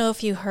reviews. I don't know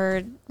if you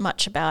heard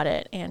much about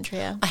it,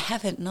 Andrea. I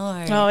haven't,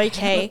 no. Oh, okay. I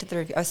haven't looked at the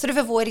review. I was sort of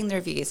avoiding the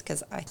reviews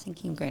because I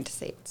think I'm going to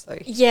see it. So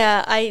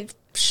yeah, I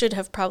should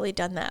have probably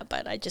done that,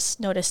 but I just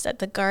noticed that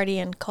The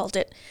Guardian called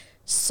it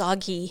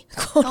soggy,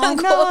 quote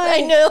unquote. No.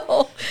 I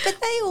know.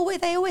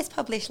 But they always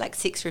publish like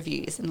 6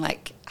 reviews, and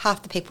like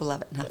half the people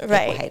love it and half the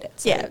Right. people hate it.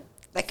 So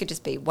that could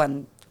just be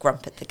one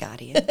grump at The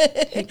Guardian.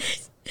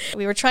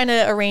 We were trying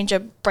to arrange a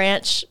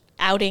branch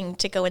outing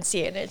to go and see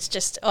it, and it's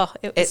just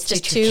it's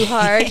just too too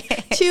hard.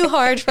 Too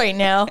hard right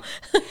now.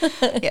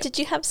 Yep. Did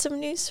you have some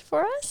news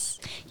for us?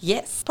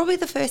 Yes. Probably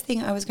the first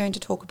thing I was going to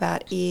talk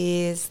about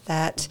is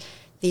that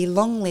the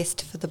long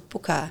list for the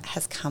Booker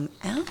has come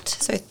out.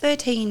 So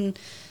 13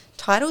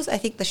 titles. I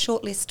think the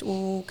short list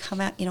will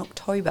come out in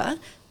October.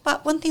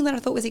 But one thing that I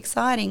thought was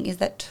exciting is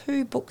that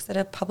 2 books that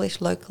are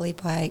published locally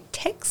by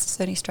Text,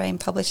 so an Australian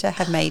publisher,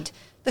 have made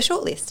the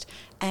shortlist,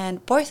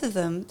 and both of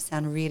them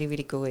sound really,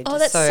 really good. Oh,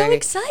 that's so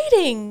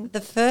exciting.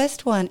 The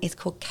first one is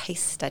called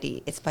Case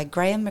Study. It's by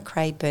Graham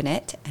McRae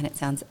Burnett, and it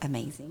sounds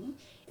amazing.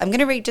 I'm going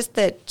to read just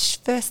the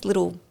first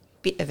little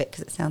bit of it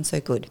because it sounds so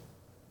good.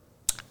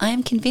 I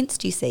am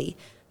convinced, you see,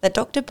 that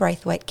Dr.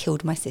 Braithwaite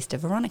killed my sister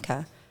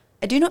Veronica.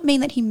 I do not mean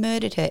that he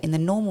murdered her in the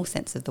normal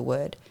sense of the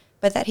word,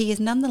 but that he is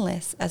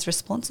nonetheless as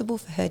responsible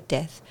for her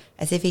death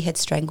as if he had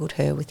strangled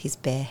her with his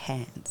bare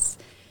hands.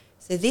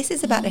 So this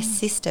is about a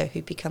sister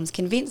who becomes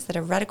convinced that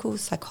a radical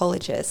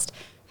psychologist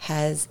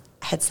has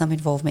had some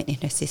involvement in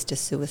her sister's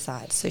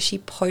suicide. So she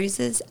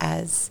poses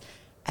as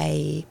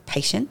a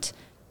patient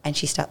and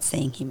she starts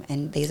seeing him,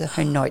 and these are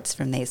her notes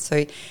from these.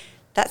 So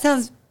that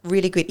sounds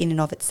really good in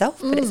and of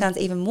itself, but it sounds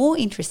even more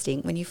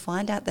interesting when you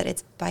find out that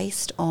it's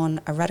based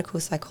on a radical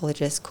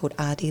psychologist called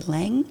R.D.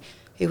 Laing,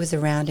 who was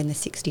around in the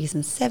 60s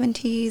and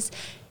 70s.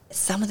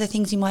 Some of the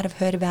things you might have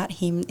heard about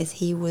him is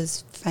he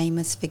was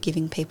famous for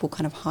giving people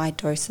kind of high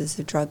doses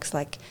of drugs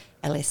like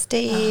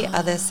LSD,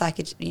 other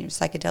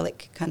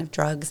psychedelic kind of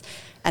drugs,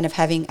 and of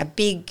having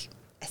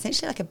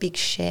essentially like a big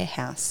share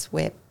house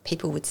where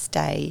people would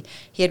stay.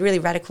 He had really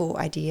radical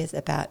ideas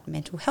about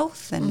mental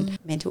health and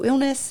mental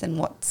illness and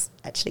what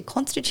actually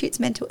constitutes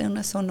mental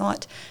illness or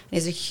not. And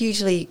he's a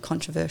hugely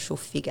controversial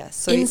figure.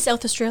 So in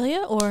South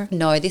Australia or?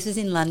 No, this is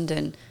in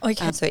London.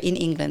 Okay. So in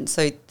England.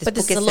 So this but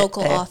this book is a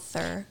local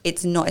author.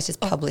 It's not. It's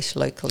just published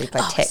locally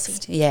by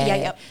Text.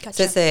 Yeah.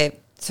 Gotcha.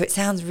 So it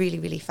sounds really,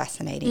 really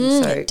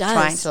fascinating. So it does.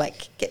 Trying to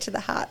like get to the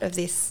heart of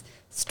this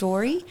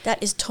story.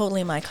 That is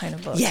totally my kind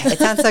of book. Yeah, it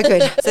sounds so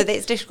good. So they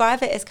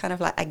describe it as kind of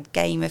like a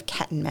game of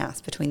cat and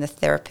mouse between the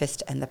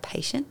therapist and the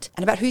patient,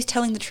 and about who's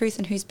telling the truth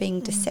and who's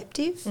being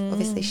deceptive.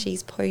 Obviously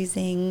she's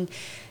posing,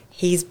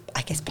 he's,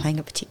 I guess, playing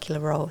a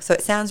particular role. So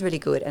it sounds really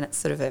good, and it's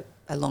sort of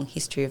a long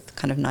history of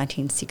kind of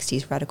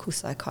 1960s radical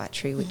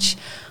psychiatry, which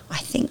I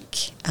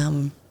think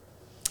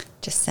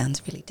just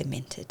sounds really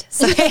demented.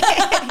 So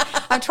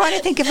I'm trying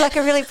to think of like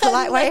a really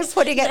polite way of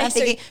putting it. I'm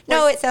thinking,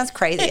 no, it sounds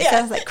crazy. It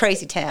sounds like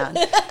Crazy Town.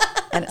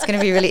 And it's going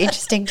to be really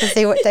interesting to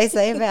see what they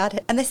say about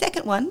it. And the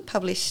second one,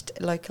 published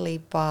locally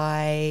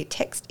by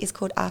Text, is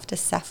called After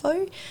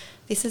Sappho.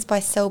 This is by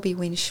Selby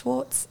Wynne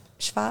Schwartz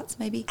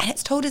maybe. And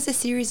it's told as a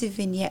series of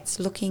vignettes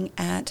looking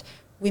at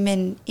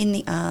women in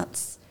the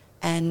arts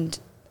and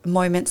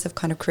moments of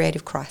kind of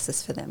creative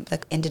crisis for them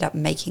that ended up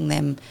making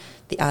them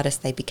the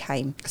artist they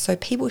became. So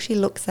people she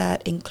looks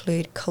at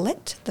include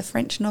Colette, the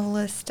French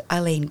novelist,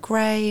 Eileen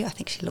Gray, I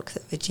think she looks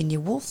at Virginia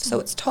Woolf. So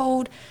it's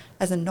told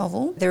as a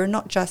novel. There are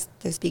not just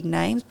those big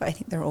names, but I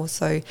think there are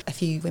also a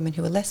few women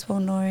who are less well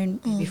known,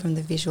 maybe from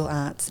the visual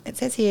arts. It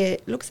says here,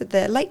 it looks at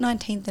the late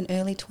 19th and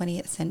early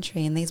 20th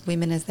century and these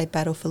women as they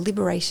battle for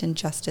liberation,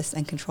 justice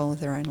and control of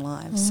their own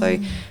lives. So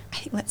I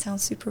think that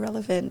sounds super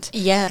relevant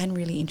and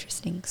really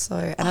interesting. So,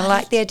 and I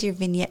like the idea of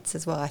vignettes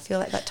as well. I feel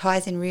like that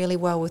ties in really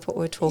well with what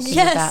we're talking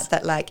about,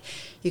 that like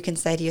you can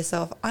say to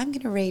yourself, I'm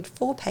going to read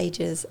 4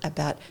 pages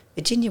about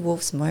Virginia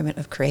Woolf's moment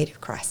of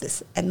creative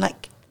crisis. And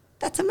like,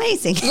 that's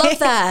amazing. Love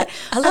that.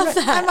 I love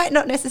that. I might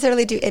not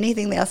necessarily do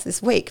anything else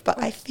this week,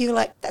 but I feel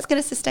like that's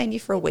going to sustain you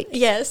for a week.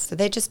 Yes. So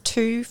they're just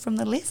 2 from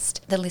the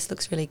list. The list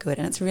looks really good,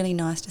 and it's really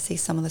nice to see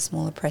some of the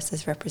smaller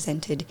presses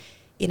represented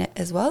in it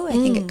as well. I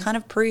think it kind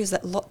of proves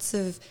that lots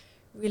of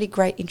really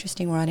great,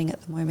 interesting writing at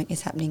the moment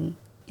is happening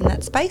in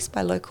that space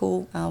by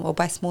local or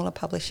by smaller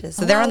publishers.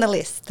 So they're on the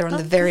list. They're on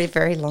the very,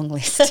 very long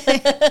list.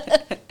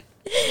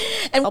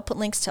 And I'll put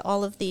links to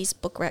all of these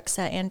book recs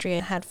that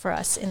Andrea had for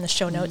us in the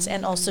show notes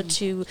and also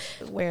to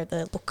where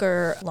the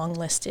Booker long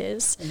list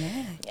is.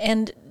 Yeah.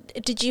 And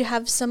did you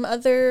have some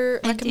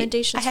other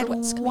recommendations? I had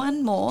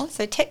one more.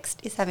 So Text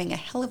is having a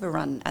hell of a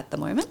run at the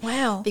moment.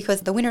 Wow.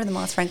 Because the winner of the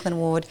Miles Franklin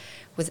Award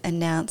was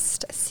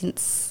announced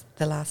since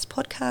the last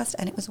podcast,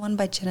 and it was won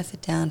by Jennifer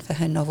Down for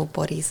her novel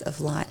Bodies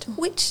of Light,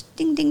 which,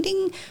 ding, ding,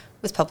 ding,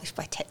 was published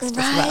by Text as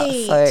well.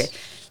 So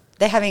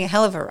they're having a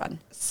hell of a run.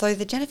 So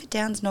the Jennifer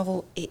Downs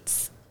novel,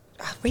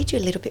 I'll read you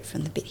a little bit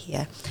from the bit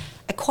here.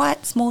 A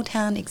quiet small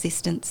town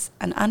existence,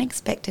 an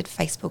unexpected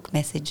Facebook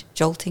message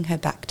jolting her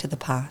back to the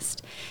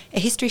past.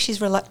 A history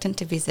she's reluctant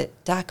to visit,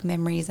 dark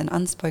memories and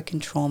unspoken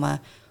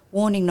trauma,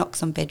 warning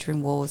knocks on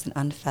bedroom walls and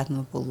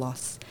unfathomable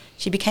loss.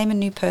 She became a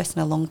new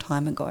person a long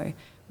time ago.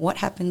 What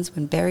happens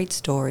when buried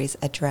stories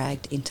are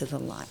dragged into the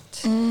light?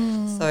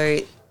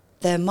 So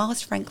the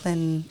Miles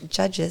Franklin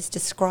judges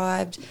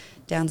described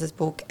Downs'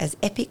 book as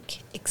epic,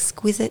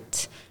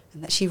 exquisite,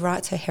 and that she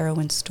writes her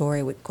heroine's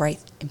story with great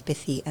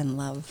empathy and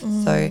love.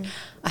 So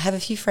I have a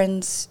few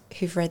friends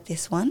who've read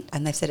this one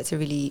and they've said it's a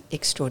really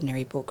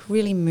extraordinary book,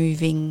 really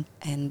moving,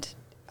 and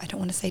I don't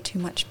want to say too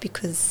much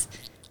because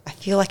I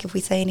feel like if we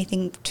say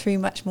anything too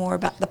much more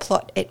about the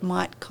plot, it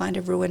might kind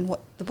of ruin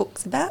what the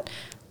book's about.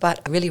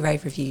 But really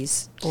rave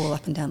reviews all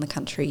up and down the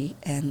country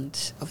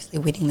and obviously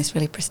winning this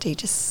really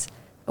prestigious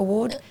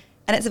award.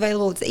 And it's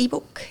available, it's an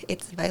ebook,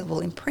 it's available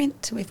in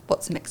print. We've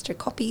bought some extra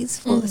copies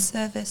for the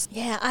service.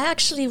 Yeah, I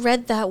actually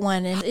read that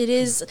one and it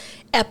is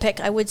epic.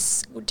 I would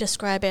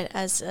describe it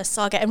as a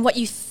saga. And what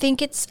you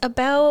think it's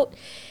about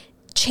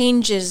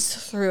changes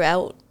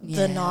throughout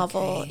the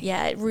novel. Okay.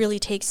 Yeah, it really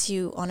takes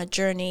you on a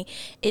journey.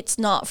 It's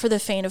not for the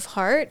faint of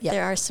heart. Yep.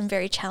 There are some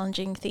very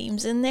challenging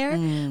themes in there.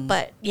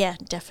 But yeah,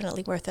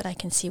 definitely worth it. I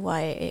can see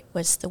why it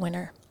was the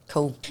winner.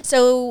 Cool.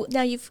 So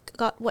now you've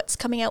got what's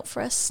coming out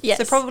for us. Yes.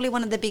 So probably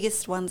one of the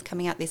biggest ones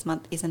coming out this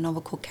month is a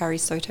novel called Carrie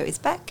Soto is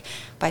Back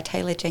by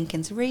Taylor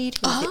Jenkins Reid,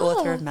 who's the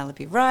author of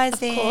Malibu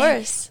Rising, of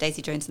course,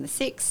 Daisy Jones and the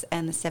Six,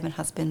 and The Seven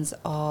Husbands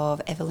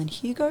of Evelyn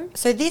Hugo.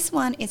 So this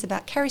one is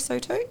about Carrie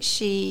Soto.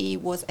 She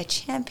was a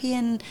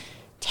champion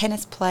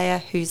tennis player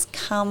who's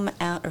come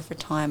out of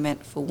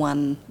retirement for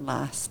one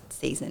last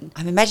season.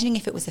 I'm imagining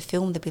if it was a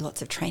film, there'd be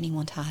lots of training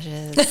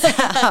montages,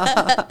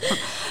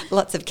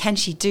 lots of can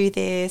she do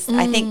this?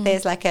 I think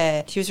there's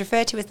she was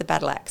referred to as the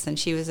battle axe, and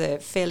she was a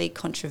fairly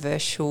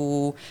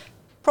controversial,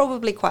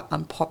 probably quite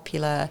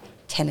unpopular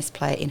tennis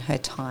player in her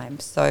time.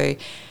 So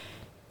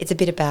it's a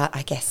bit about,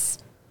 I guess,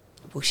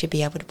 will she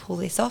be able to pull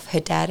this off?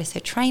 Her dad is her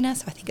trainer,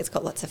 so I think it's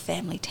got lots of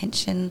family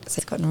tension. So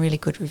it's gotten really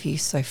good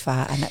reviews so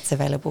far, and that's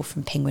available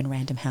from Penguin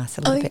Random House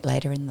a little bit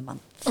later in the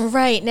month.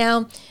 Right.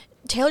 Now,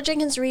 Taylor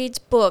Jenkins Reid's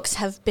books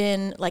have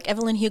been, like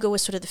Evelyn Hugo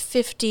was sort of the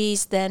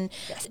 50s, then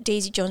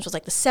Daisy Jones was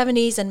like the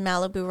 70s, and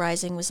Malibu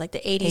Rising was like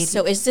the 80s.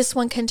 So is this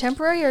one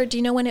contemporary, or do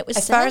you know when it was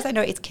set? As far as I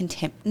know, it's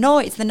No,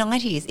 it's the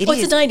 90s. It's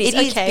the 90s, It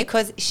is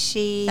because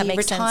she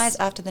retired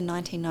after the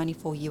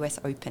 1994 US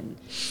Open.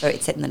 So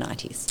it's set in the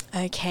 90s.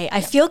 Okay.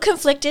 I feel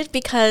conflicted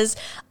because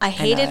I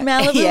hated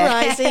Malibu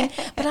Rising,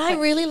 but I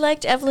really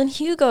liked Evelyn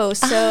Hugo.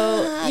 So,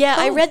 cool.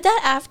 I read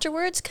that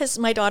afterwards because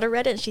my daughter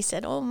read it, and she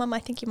said, oh, Mom, I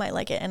think you might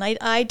like it. And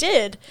I did.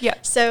 Yeah.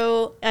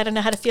 So I don't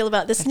know how to feel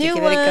about this new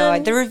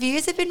one. The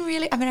reviews have been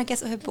really, I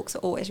guess her books are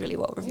always really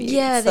well reviewed.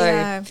 Yeah, they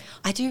are.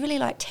 I do really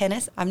like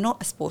tennis. I'm not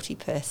a sporty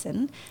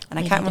person, and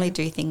I can't really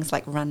do things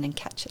like run and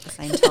catch at the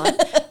same time.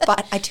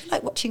 But I do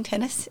like watching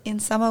tennis in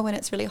summer when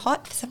it's really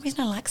hot. For some reason,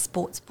 I like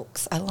sports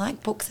books. I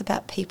like books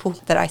about people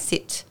that I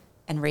sit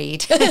and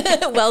read.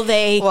 While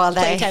they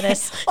play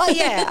tennis. Well,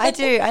 yeah, I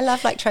do. I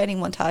love like training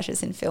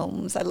montages in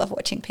films. I love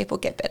watching people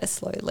get better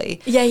slowly.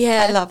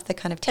 Yeah. I love the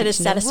kind of tension. It is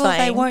satisfying.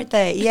 Will they, won't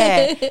they?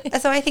 Yeah.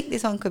 So I think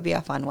this one could be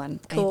a fun one,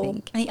 Cool. I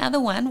think. And the other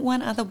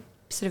one other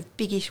sort of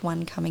biggish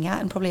one coming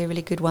out, and probably a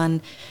really good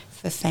one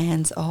for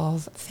fans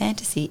of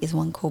fantasy, is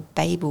one called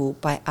Babel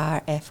by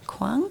R.F.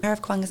 Kuang.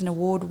 R.F. Kuang is an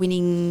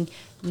award-winning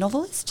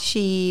novelist.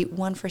 She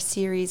won for a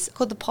series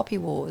called The Poppy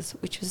Wars,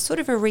 which was sort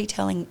of a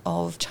retelling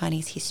of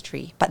Chinese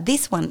history. But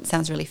this one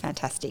sounds really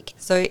fantastic.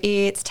 So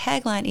its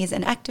tagline is,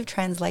 "An act of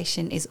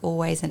translation is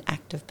always an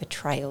act of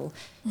betrayal."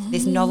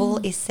 This novel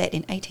is set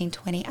in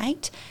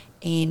 1828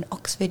 in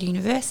Oxford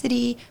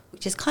University,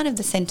 which is kind of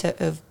the centre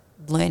of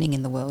learning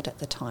in the world at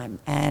the time,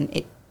 and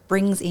it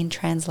brings in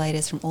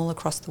translators from all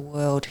across the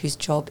world whose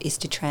job is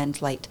to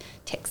translate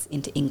texts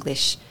into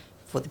English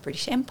for the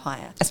British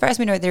Empire. As far as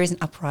we know, there is an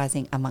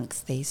uprising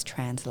amongst these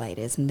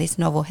translators, and this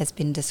novel has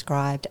been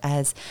described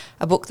as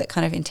a book that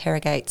kind of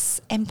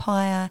interrogates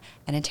empire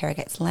and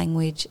interrogates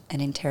language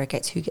and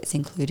interrogates who gets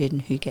included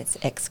and who gets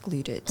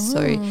excluded.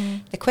 So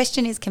the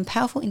question is, can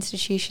powerful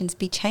institutions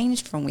be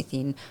changed from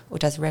within, or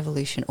does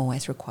revolution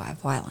always require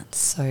violence?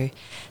 So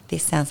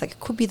this sounds like it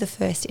could be the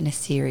first in a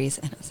series,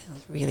 and it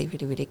sounds really,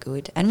 really, really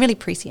good and really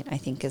prescient, I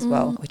think, as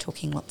well. We're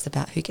talking lots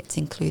about who gets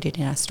included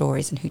in our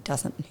stories and who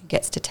doesn't, and who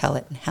gets to tell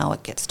it and how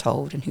it gets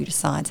told and who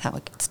decides how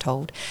it gets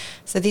told.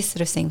 So this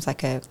sort of seems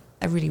like a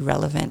really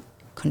relevant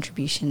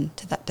contribution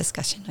to that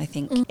discussion, I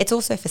think. It's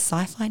also for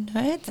sci-fi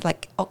nerds.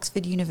 Like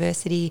Oxford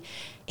University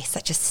is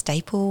such a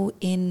staple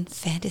in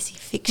fantasy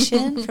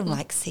fiction from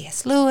like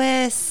C.S.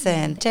 Lewis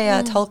and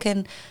J.R.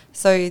 Tolkien.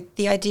 So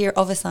the idea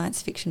of a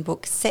science fiction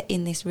book set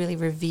in this really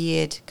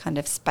revered kind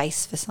of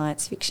space for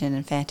science fiction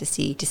and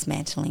fantasy,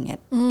 dismantling it,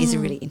 is a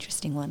really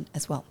interesting one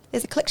as well.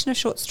 There's a collection of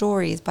short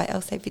stories by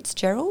Elsa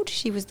Fitzgerald.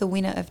 She was the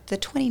winner of the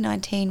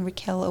 2019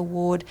 Raquel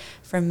Award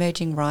for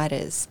Emerging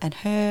Writers, and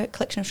her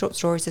collection of short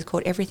stories is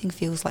called Everything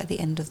Feels Like the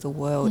End of the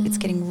World. It's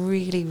getting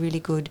really, really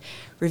good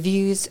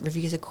reviews.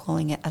 Reviews are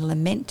calling it a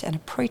lament and a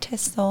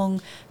protest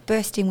song,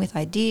 bursting with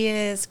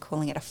ideas,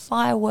 calling it a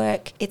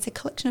firework. It's a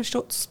collection of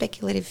short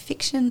speculative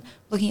fiction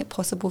looking at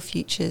possible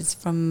futures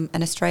from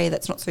an Australia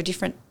that's not so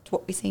different to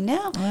what we see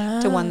now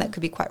to one that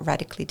could be quite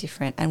radically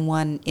different, and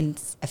one in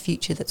a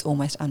future that's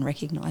almost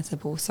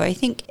unrecognisable. So I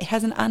think it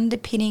has an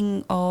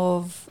underpinning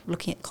of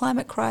looking at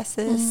climate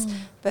crisis,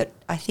 but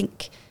I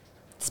think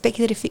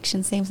speculative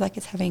fiction seems like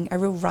it's having a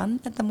real run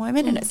at the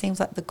moment, and it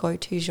seems like the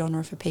go-to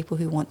genre for people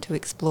who want to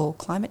explore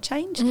climate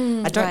change.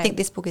 I don't think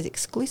this book is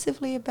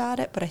exclusively about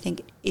it, but I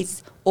think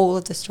all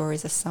of the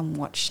stories are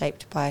somewhat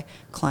shaped by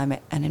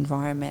climate and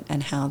environment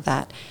and how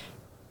that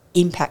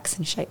impacts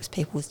and shapes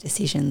people's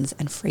decisions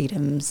and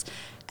freedoms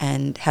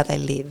and how they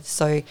live.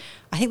 So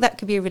I think that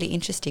could be a really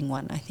interesting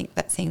one. I think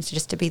that seems to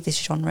just to be this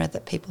genre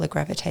that people are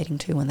gravitating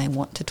to when they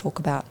want to talk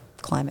about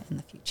climate in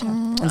the future.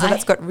 And so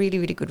that's got really,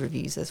 really good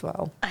reviews as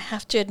well. I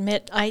have to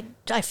admit, I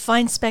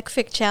find spec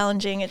fic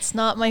challenging. It's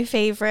not my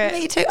favourite.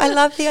 Me too. I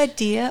love the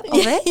idea of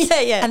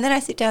it. Yeah. And then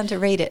I sit down to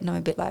read it and I'm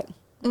a bit like,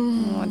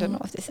 I don't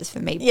know if this is for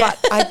me. Yeah.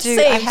 But I do.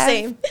 Same, I have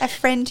same. a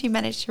friend who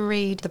managed to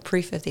read the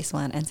proof of this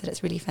one and said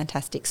it's really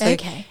fantastic. So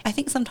Okay. I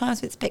think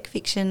sometimes with spec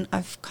fiction,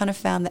 I've kind of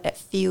found that it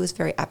feels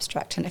very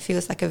abstract and it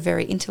feels like a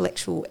very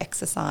intellectual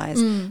exercise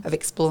of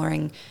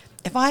exploring,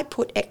 if I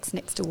put X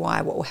next to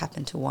Y, what will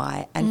happen to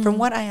Y? And from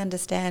what I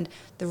understand,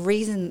 the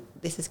reason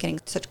this is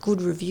getting such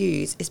good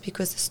reviews is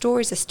because the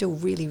stories are still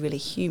really, really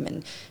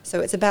human.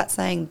 So it's about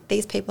saying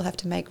these people have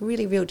to make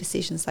really real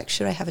decisions like,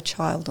 should I have a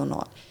child or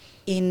not?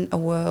 In a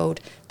world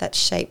that's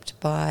shaped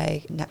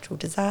by natural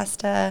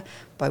disaster,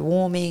 by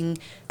warming.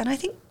 And I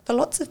think for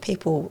lots of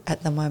people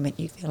at the moment,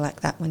 you feel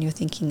like that when you're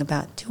thinking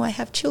about, do I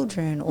have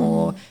children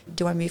or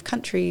do I move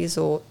countries,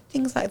 or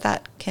things like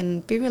that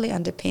can be really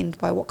underpinned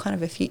by what kind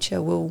of a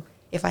future will,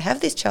 if I have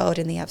this child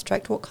in the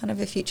abstract, what kind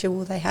of a future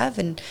will they have,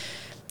 and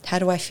how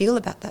do I feel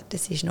about that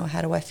decision, or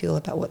how do I feel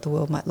about what the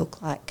world might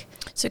look like?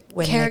 So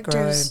when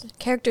characters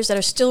that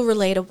are still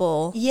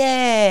relatable.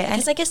 Yeah.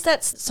 Because I guess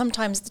that's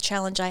sometimes the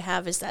challenge I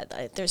have, is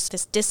that there's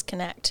this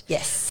disconnect.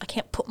 Yes. I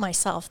can't put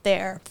myself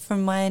there.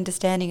 From my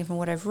understanding and from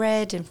what I've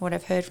read and from what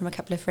I've heard from a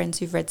couple of friends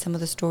who've read some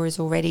of the stories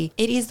already,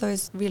 it is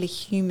those really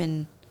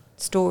human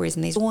stories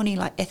and these thorny,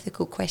 like,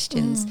 ethical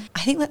questions.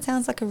 I think that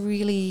sounds like a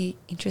really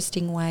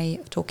interesting way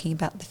of talking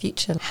about the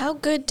future. How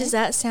good does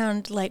that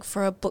sound like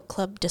for a book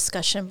club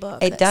discussion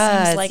book? It That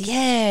does, seems like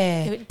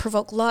yeah. it would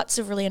provoke lots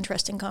of really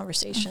interesting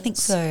conversations. I think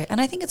so.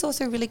 And I think it's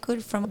also really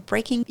good from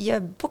breaking your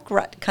book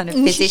rut kind of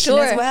position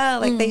as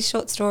well. Like these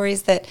short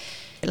stories that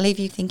leave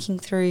you thinking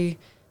through,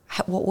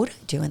 what would I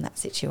do in that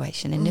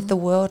situation? And if the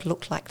world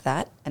looked like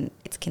that, and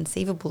it's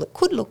conceivable it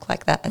could look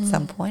like that at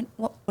some point,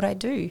 what would I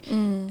do?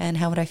 And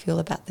how would I feel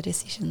about the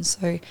decision?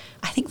 So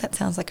I think that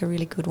sounds like a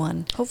really good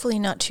one. Hopefully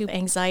not too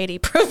anxiety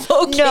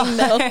provoking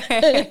though.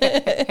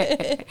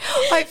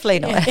 Hopefully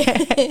not.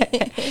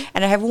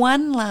 And I have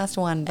one last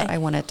one that I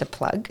wanted to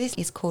plug. This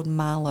is called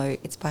Marlowe.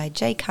 It's by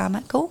J.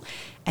 Carmichael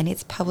and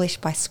it's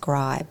published by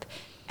Scribe.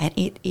 and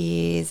it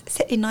is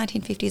set in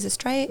 1950s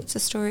Australia. It's a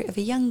story of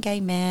a young gay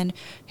man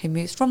who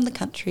moves from the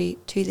country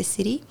to the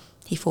city.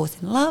 He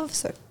falls in love,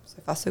 so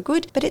far so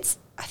good. But it's,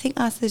 I think,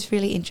 asks this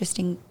really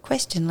interesting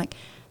question, like,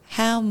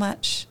 how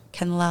much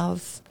can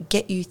love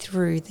get you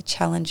through the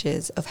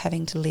challenges of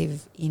having to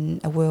live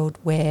in a world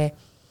where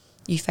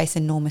you face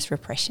enormous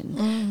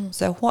repression?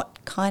 So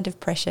what kind of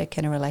pressure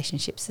can a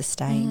relationship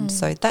sustain?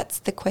 So that's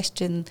the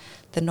question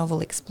the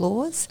novel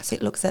explores. So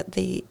it looks at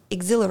the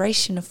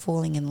exhilaration of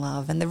falling in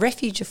love and the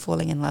refuge of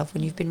falling in love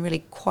when you've been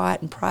really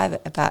quiet and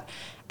private about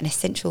an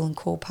essential and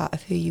core part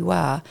of who you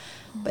are.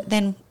 But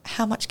then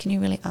how much can you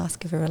really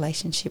ask of a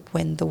relationship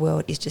when the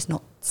world is just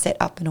not set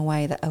up in a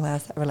way that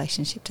allows that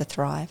relationship to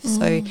thrive?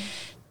 So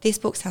this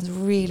book sounds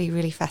really,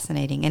 really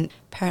fascinating. And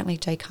apparently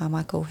J.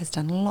 Carmichael has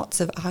done lots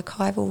of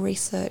archival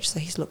research. So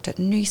he's looked at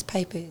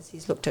newspapers,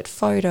 he's looked at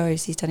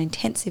photos, he's done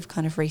intensive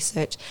kind of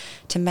research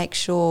to make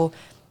sure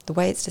the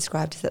way it's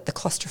described is that the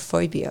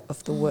claustrophobia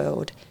of the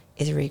world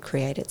is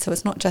recreated. So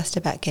it's not just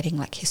about getting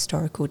like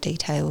historical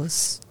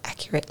details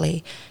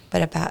accurately,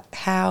 but about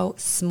how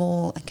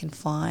small and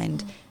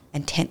confined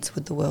and tense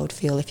would the world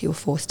feel if you were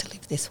forced to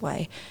live this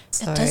way.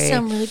 So it does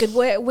sound really good.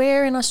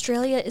 Where in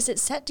Australia is it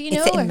set? Do you know?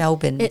 It's set in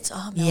Melbourne.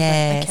 Melbourne.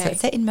 Yeah, okay. so it's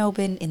set in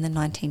Melbourne in the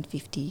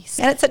 1950s.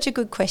 And it's such a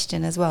good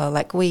question as well.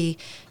 Like, we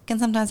can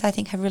sometimes, I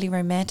think, have really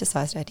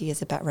romanticised ideas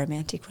about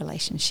romantic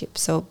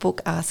relationships. So a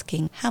book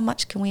asking, how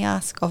much can we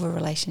ask of a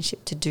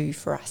relationship to do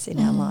for us in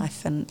our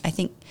life? And I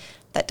think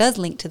that does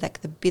link to the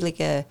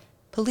bigger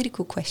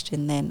political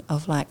question then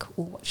of like,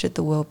 well, what should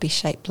the world be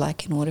shaped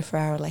like in order for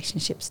our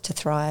relationships to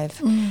thrive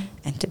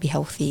and to be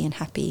healthy and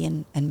happy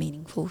and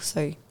meaningful?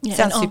 So it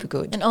sounds super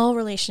good. And all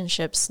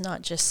relationships,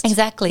 not just the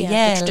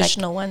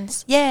traditional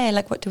ones. Yeah,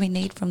 like what do we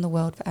need from the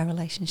world for our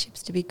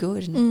relationships to be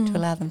good and to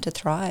allow them to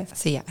thrive?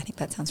 So yeah, I think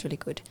that sounds really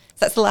good.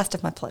 So that's the last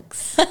of my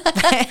plugs.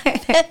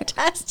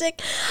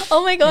 Fantastic.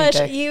 Oh my gosh,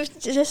 you've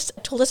just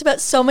told us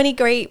about so many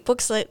great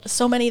books, like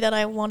so many that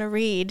I want to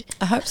read.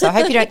 I hope so. I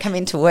hope you don't come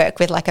into work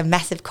with like a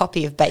massive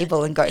copy of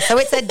Babel and go, so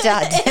it's a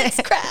dud.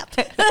 It's crap.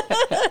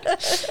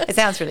 It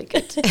sounds really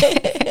good.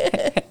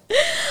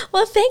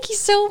 Well, thank you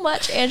so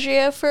much,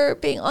 Andrea, for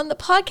being on the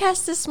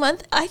podcast this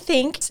month. I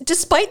think,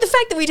 despite the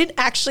fact that I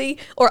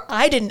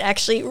didn't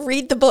actually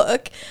read the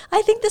book,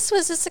 I think this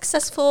was a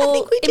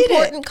successful,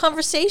 important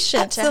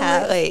conversation to have.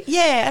 Absolutely.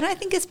 Yeah, and I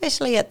think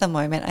especially at the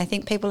moment, I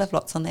think people have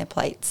lots on their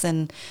plates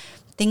and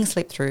things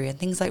slip through and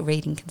things like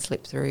reading can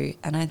slip through.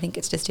 And I think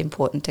it's just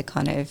important to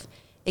kind of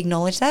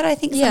acknowledge that. I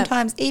think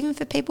sometimes even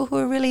for people who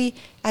are really,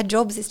 our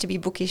jobs is to be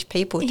bookish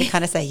people, to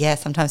kind of say, yeah,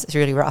 sometimes it's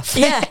really rough.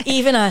 Yeah,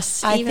 even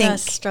us. I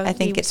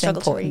think it's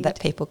important that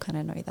people kind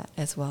of know that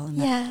as well,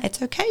 and that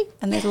it's okay.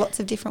 And there's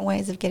lots of different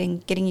ways of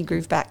getting your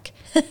groove back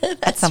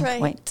at some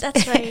point.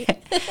 That's right.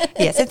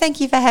 Yeah, so thank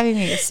you for having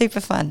me. It's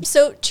super fun.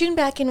 So tune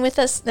back in with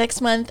us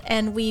next month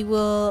and we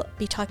will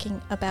be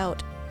talking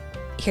about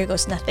Here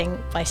Goes Nothing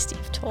by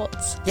Steve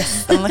Toltz.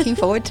 Yes, I'm looking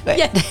forward to it.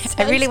 Yes,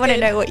 I really want to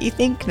know what you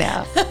think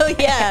now. Oh,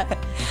 yeah.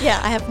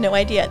 Yeah, I have no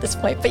idea at this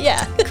point, but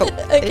yeah. Cool.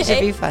 Okay. It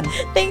should be fun.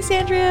 Thanks,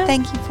 Andrea.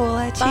 Thank you,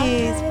 Paula.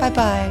 Cheers. Bye.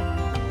 Bye-bye.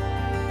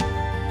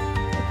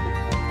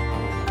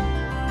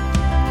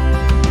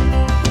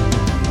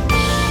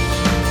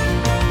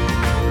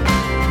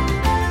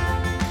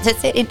 So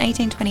it's set in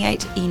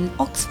 1828 in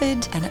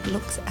Oxford, and it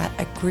looks at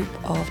a group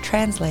of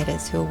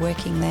translators who are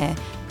working there.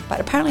 But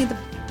apparently what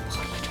am I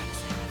trying to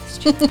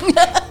say about this?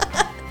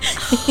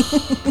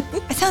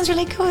 It sounds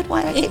really good.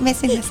 Why do I keep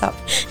messing this up?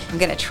 I'm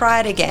going to try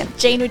it again.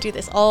 Jane would do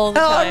this all the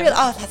time. Really?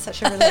 Oh, that's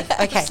such a relief.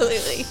 Okay.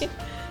 Absolutely.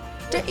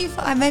 Don't you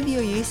find, maybe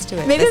you're used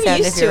to it. Maybe the I'm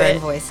used sound of your to own it.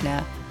 voice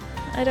now.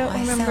 I don't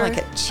remember. I sound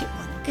like a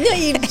chipmunk. No,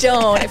 you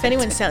don't. If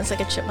anyone sounds like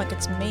a chipmunk,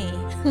 it's me.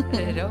 Not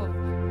at all.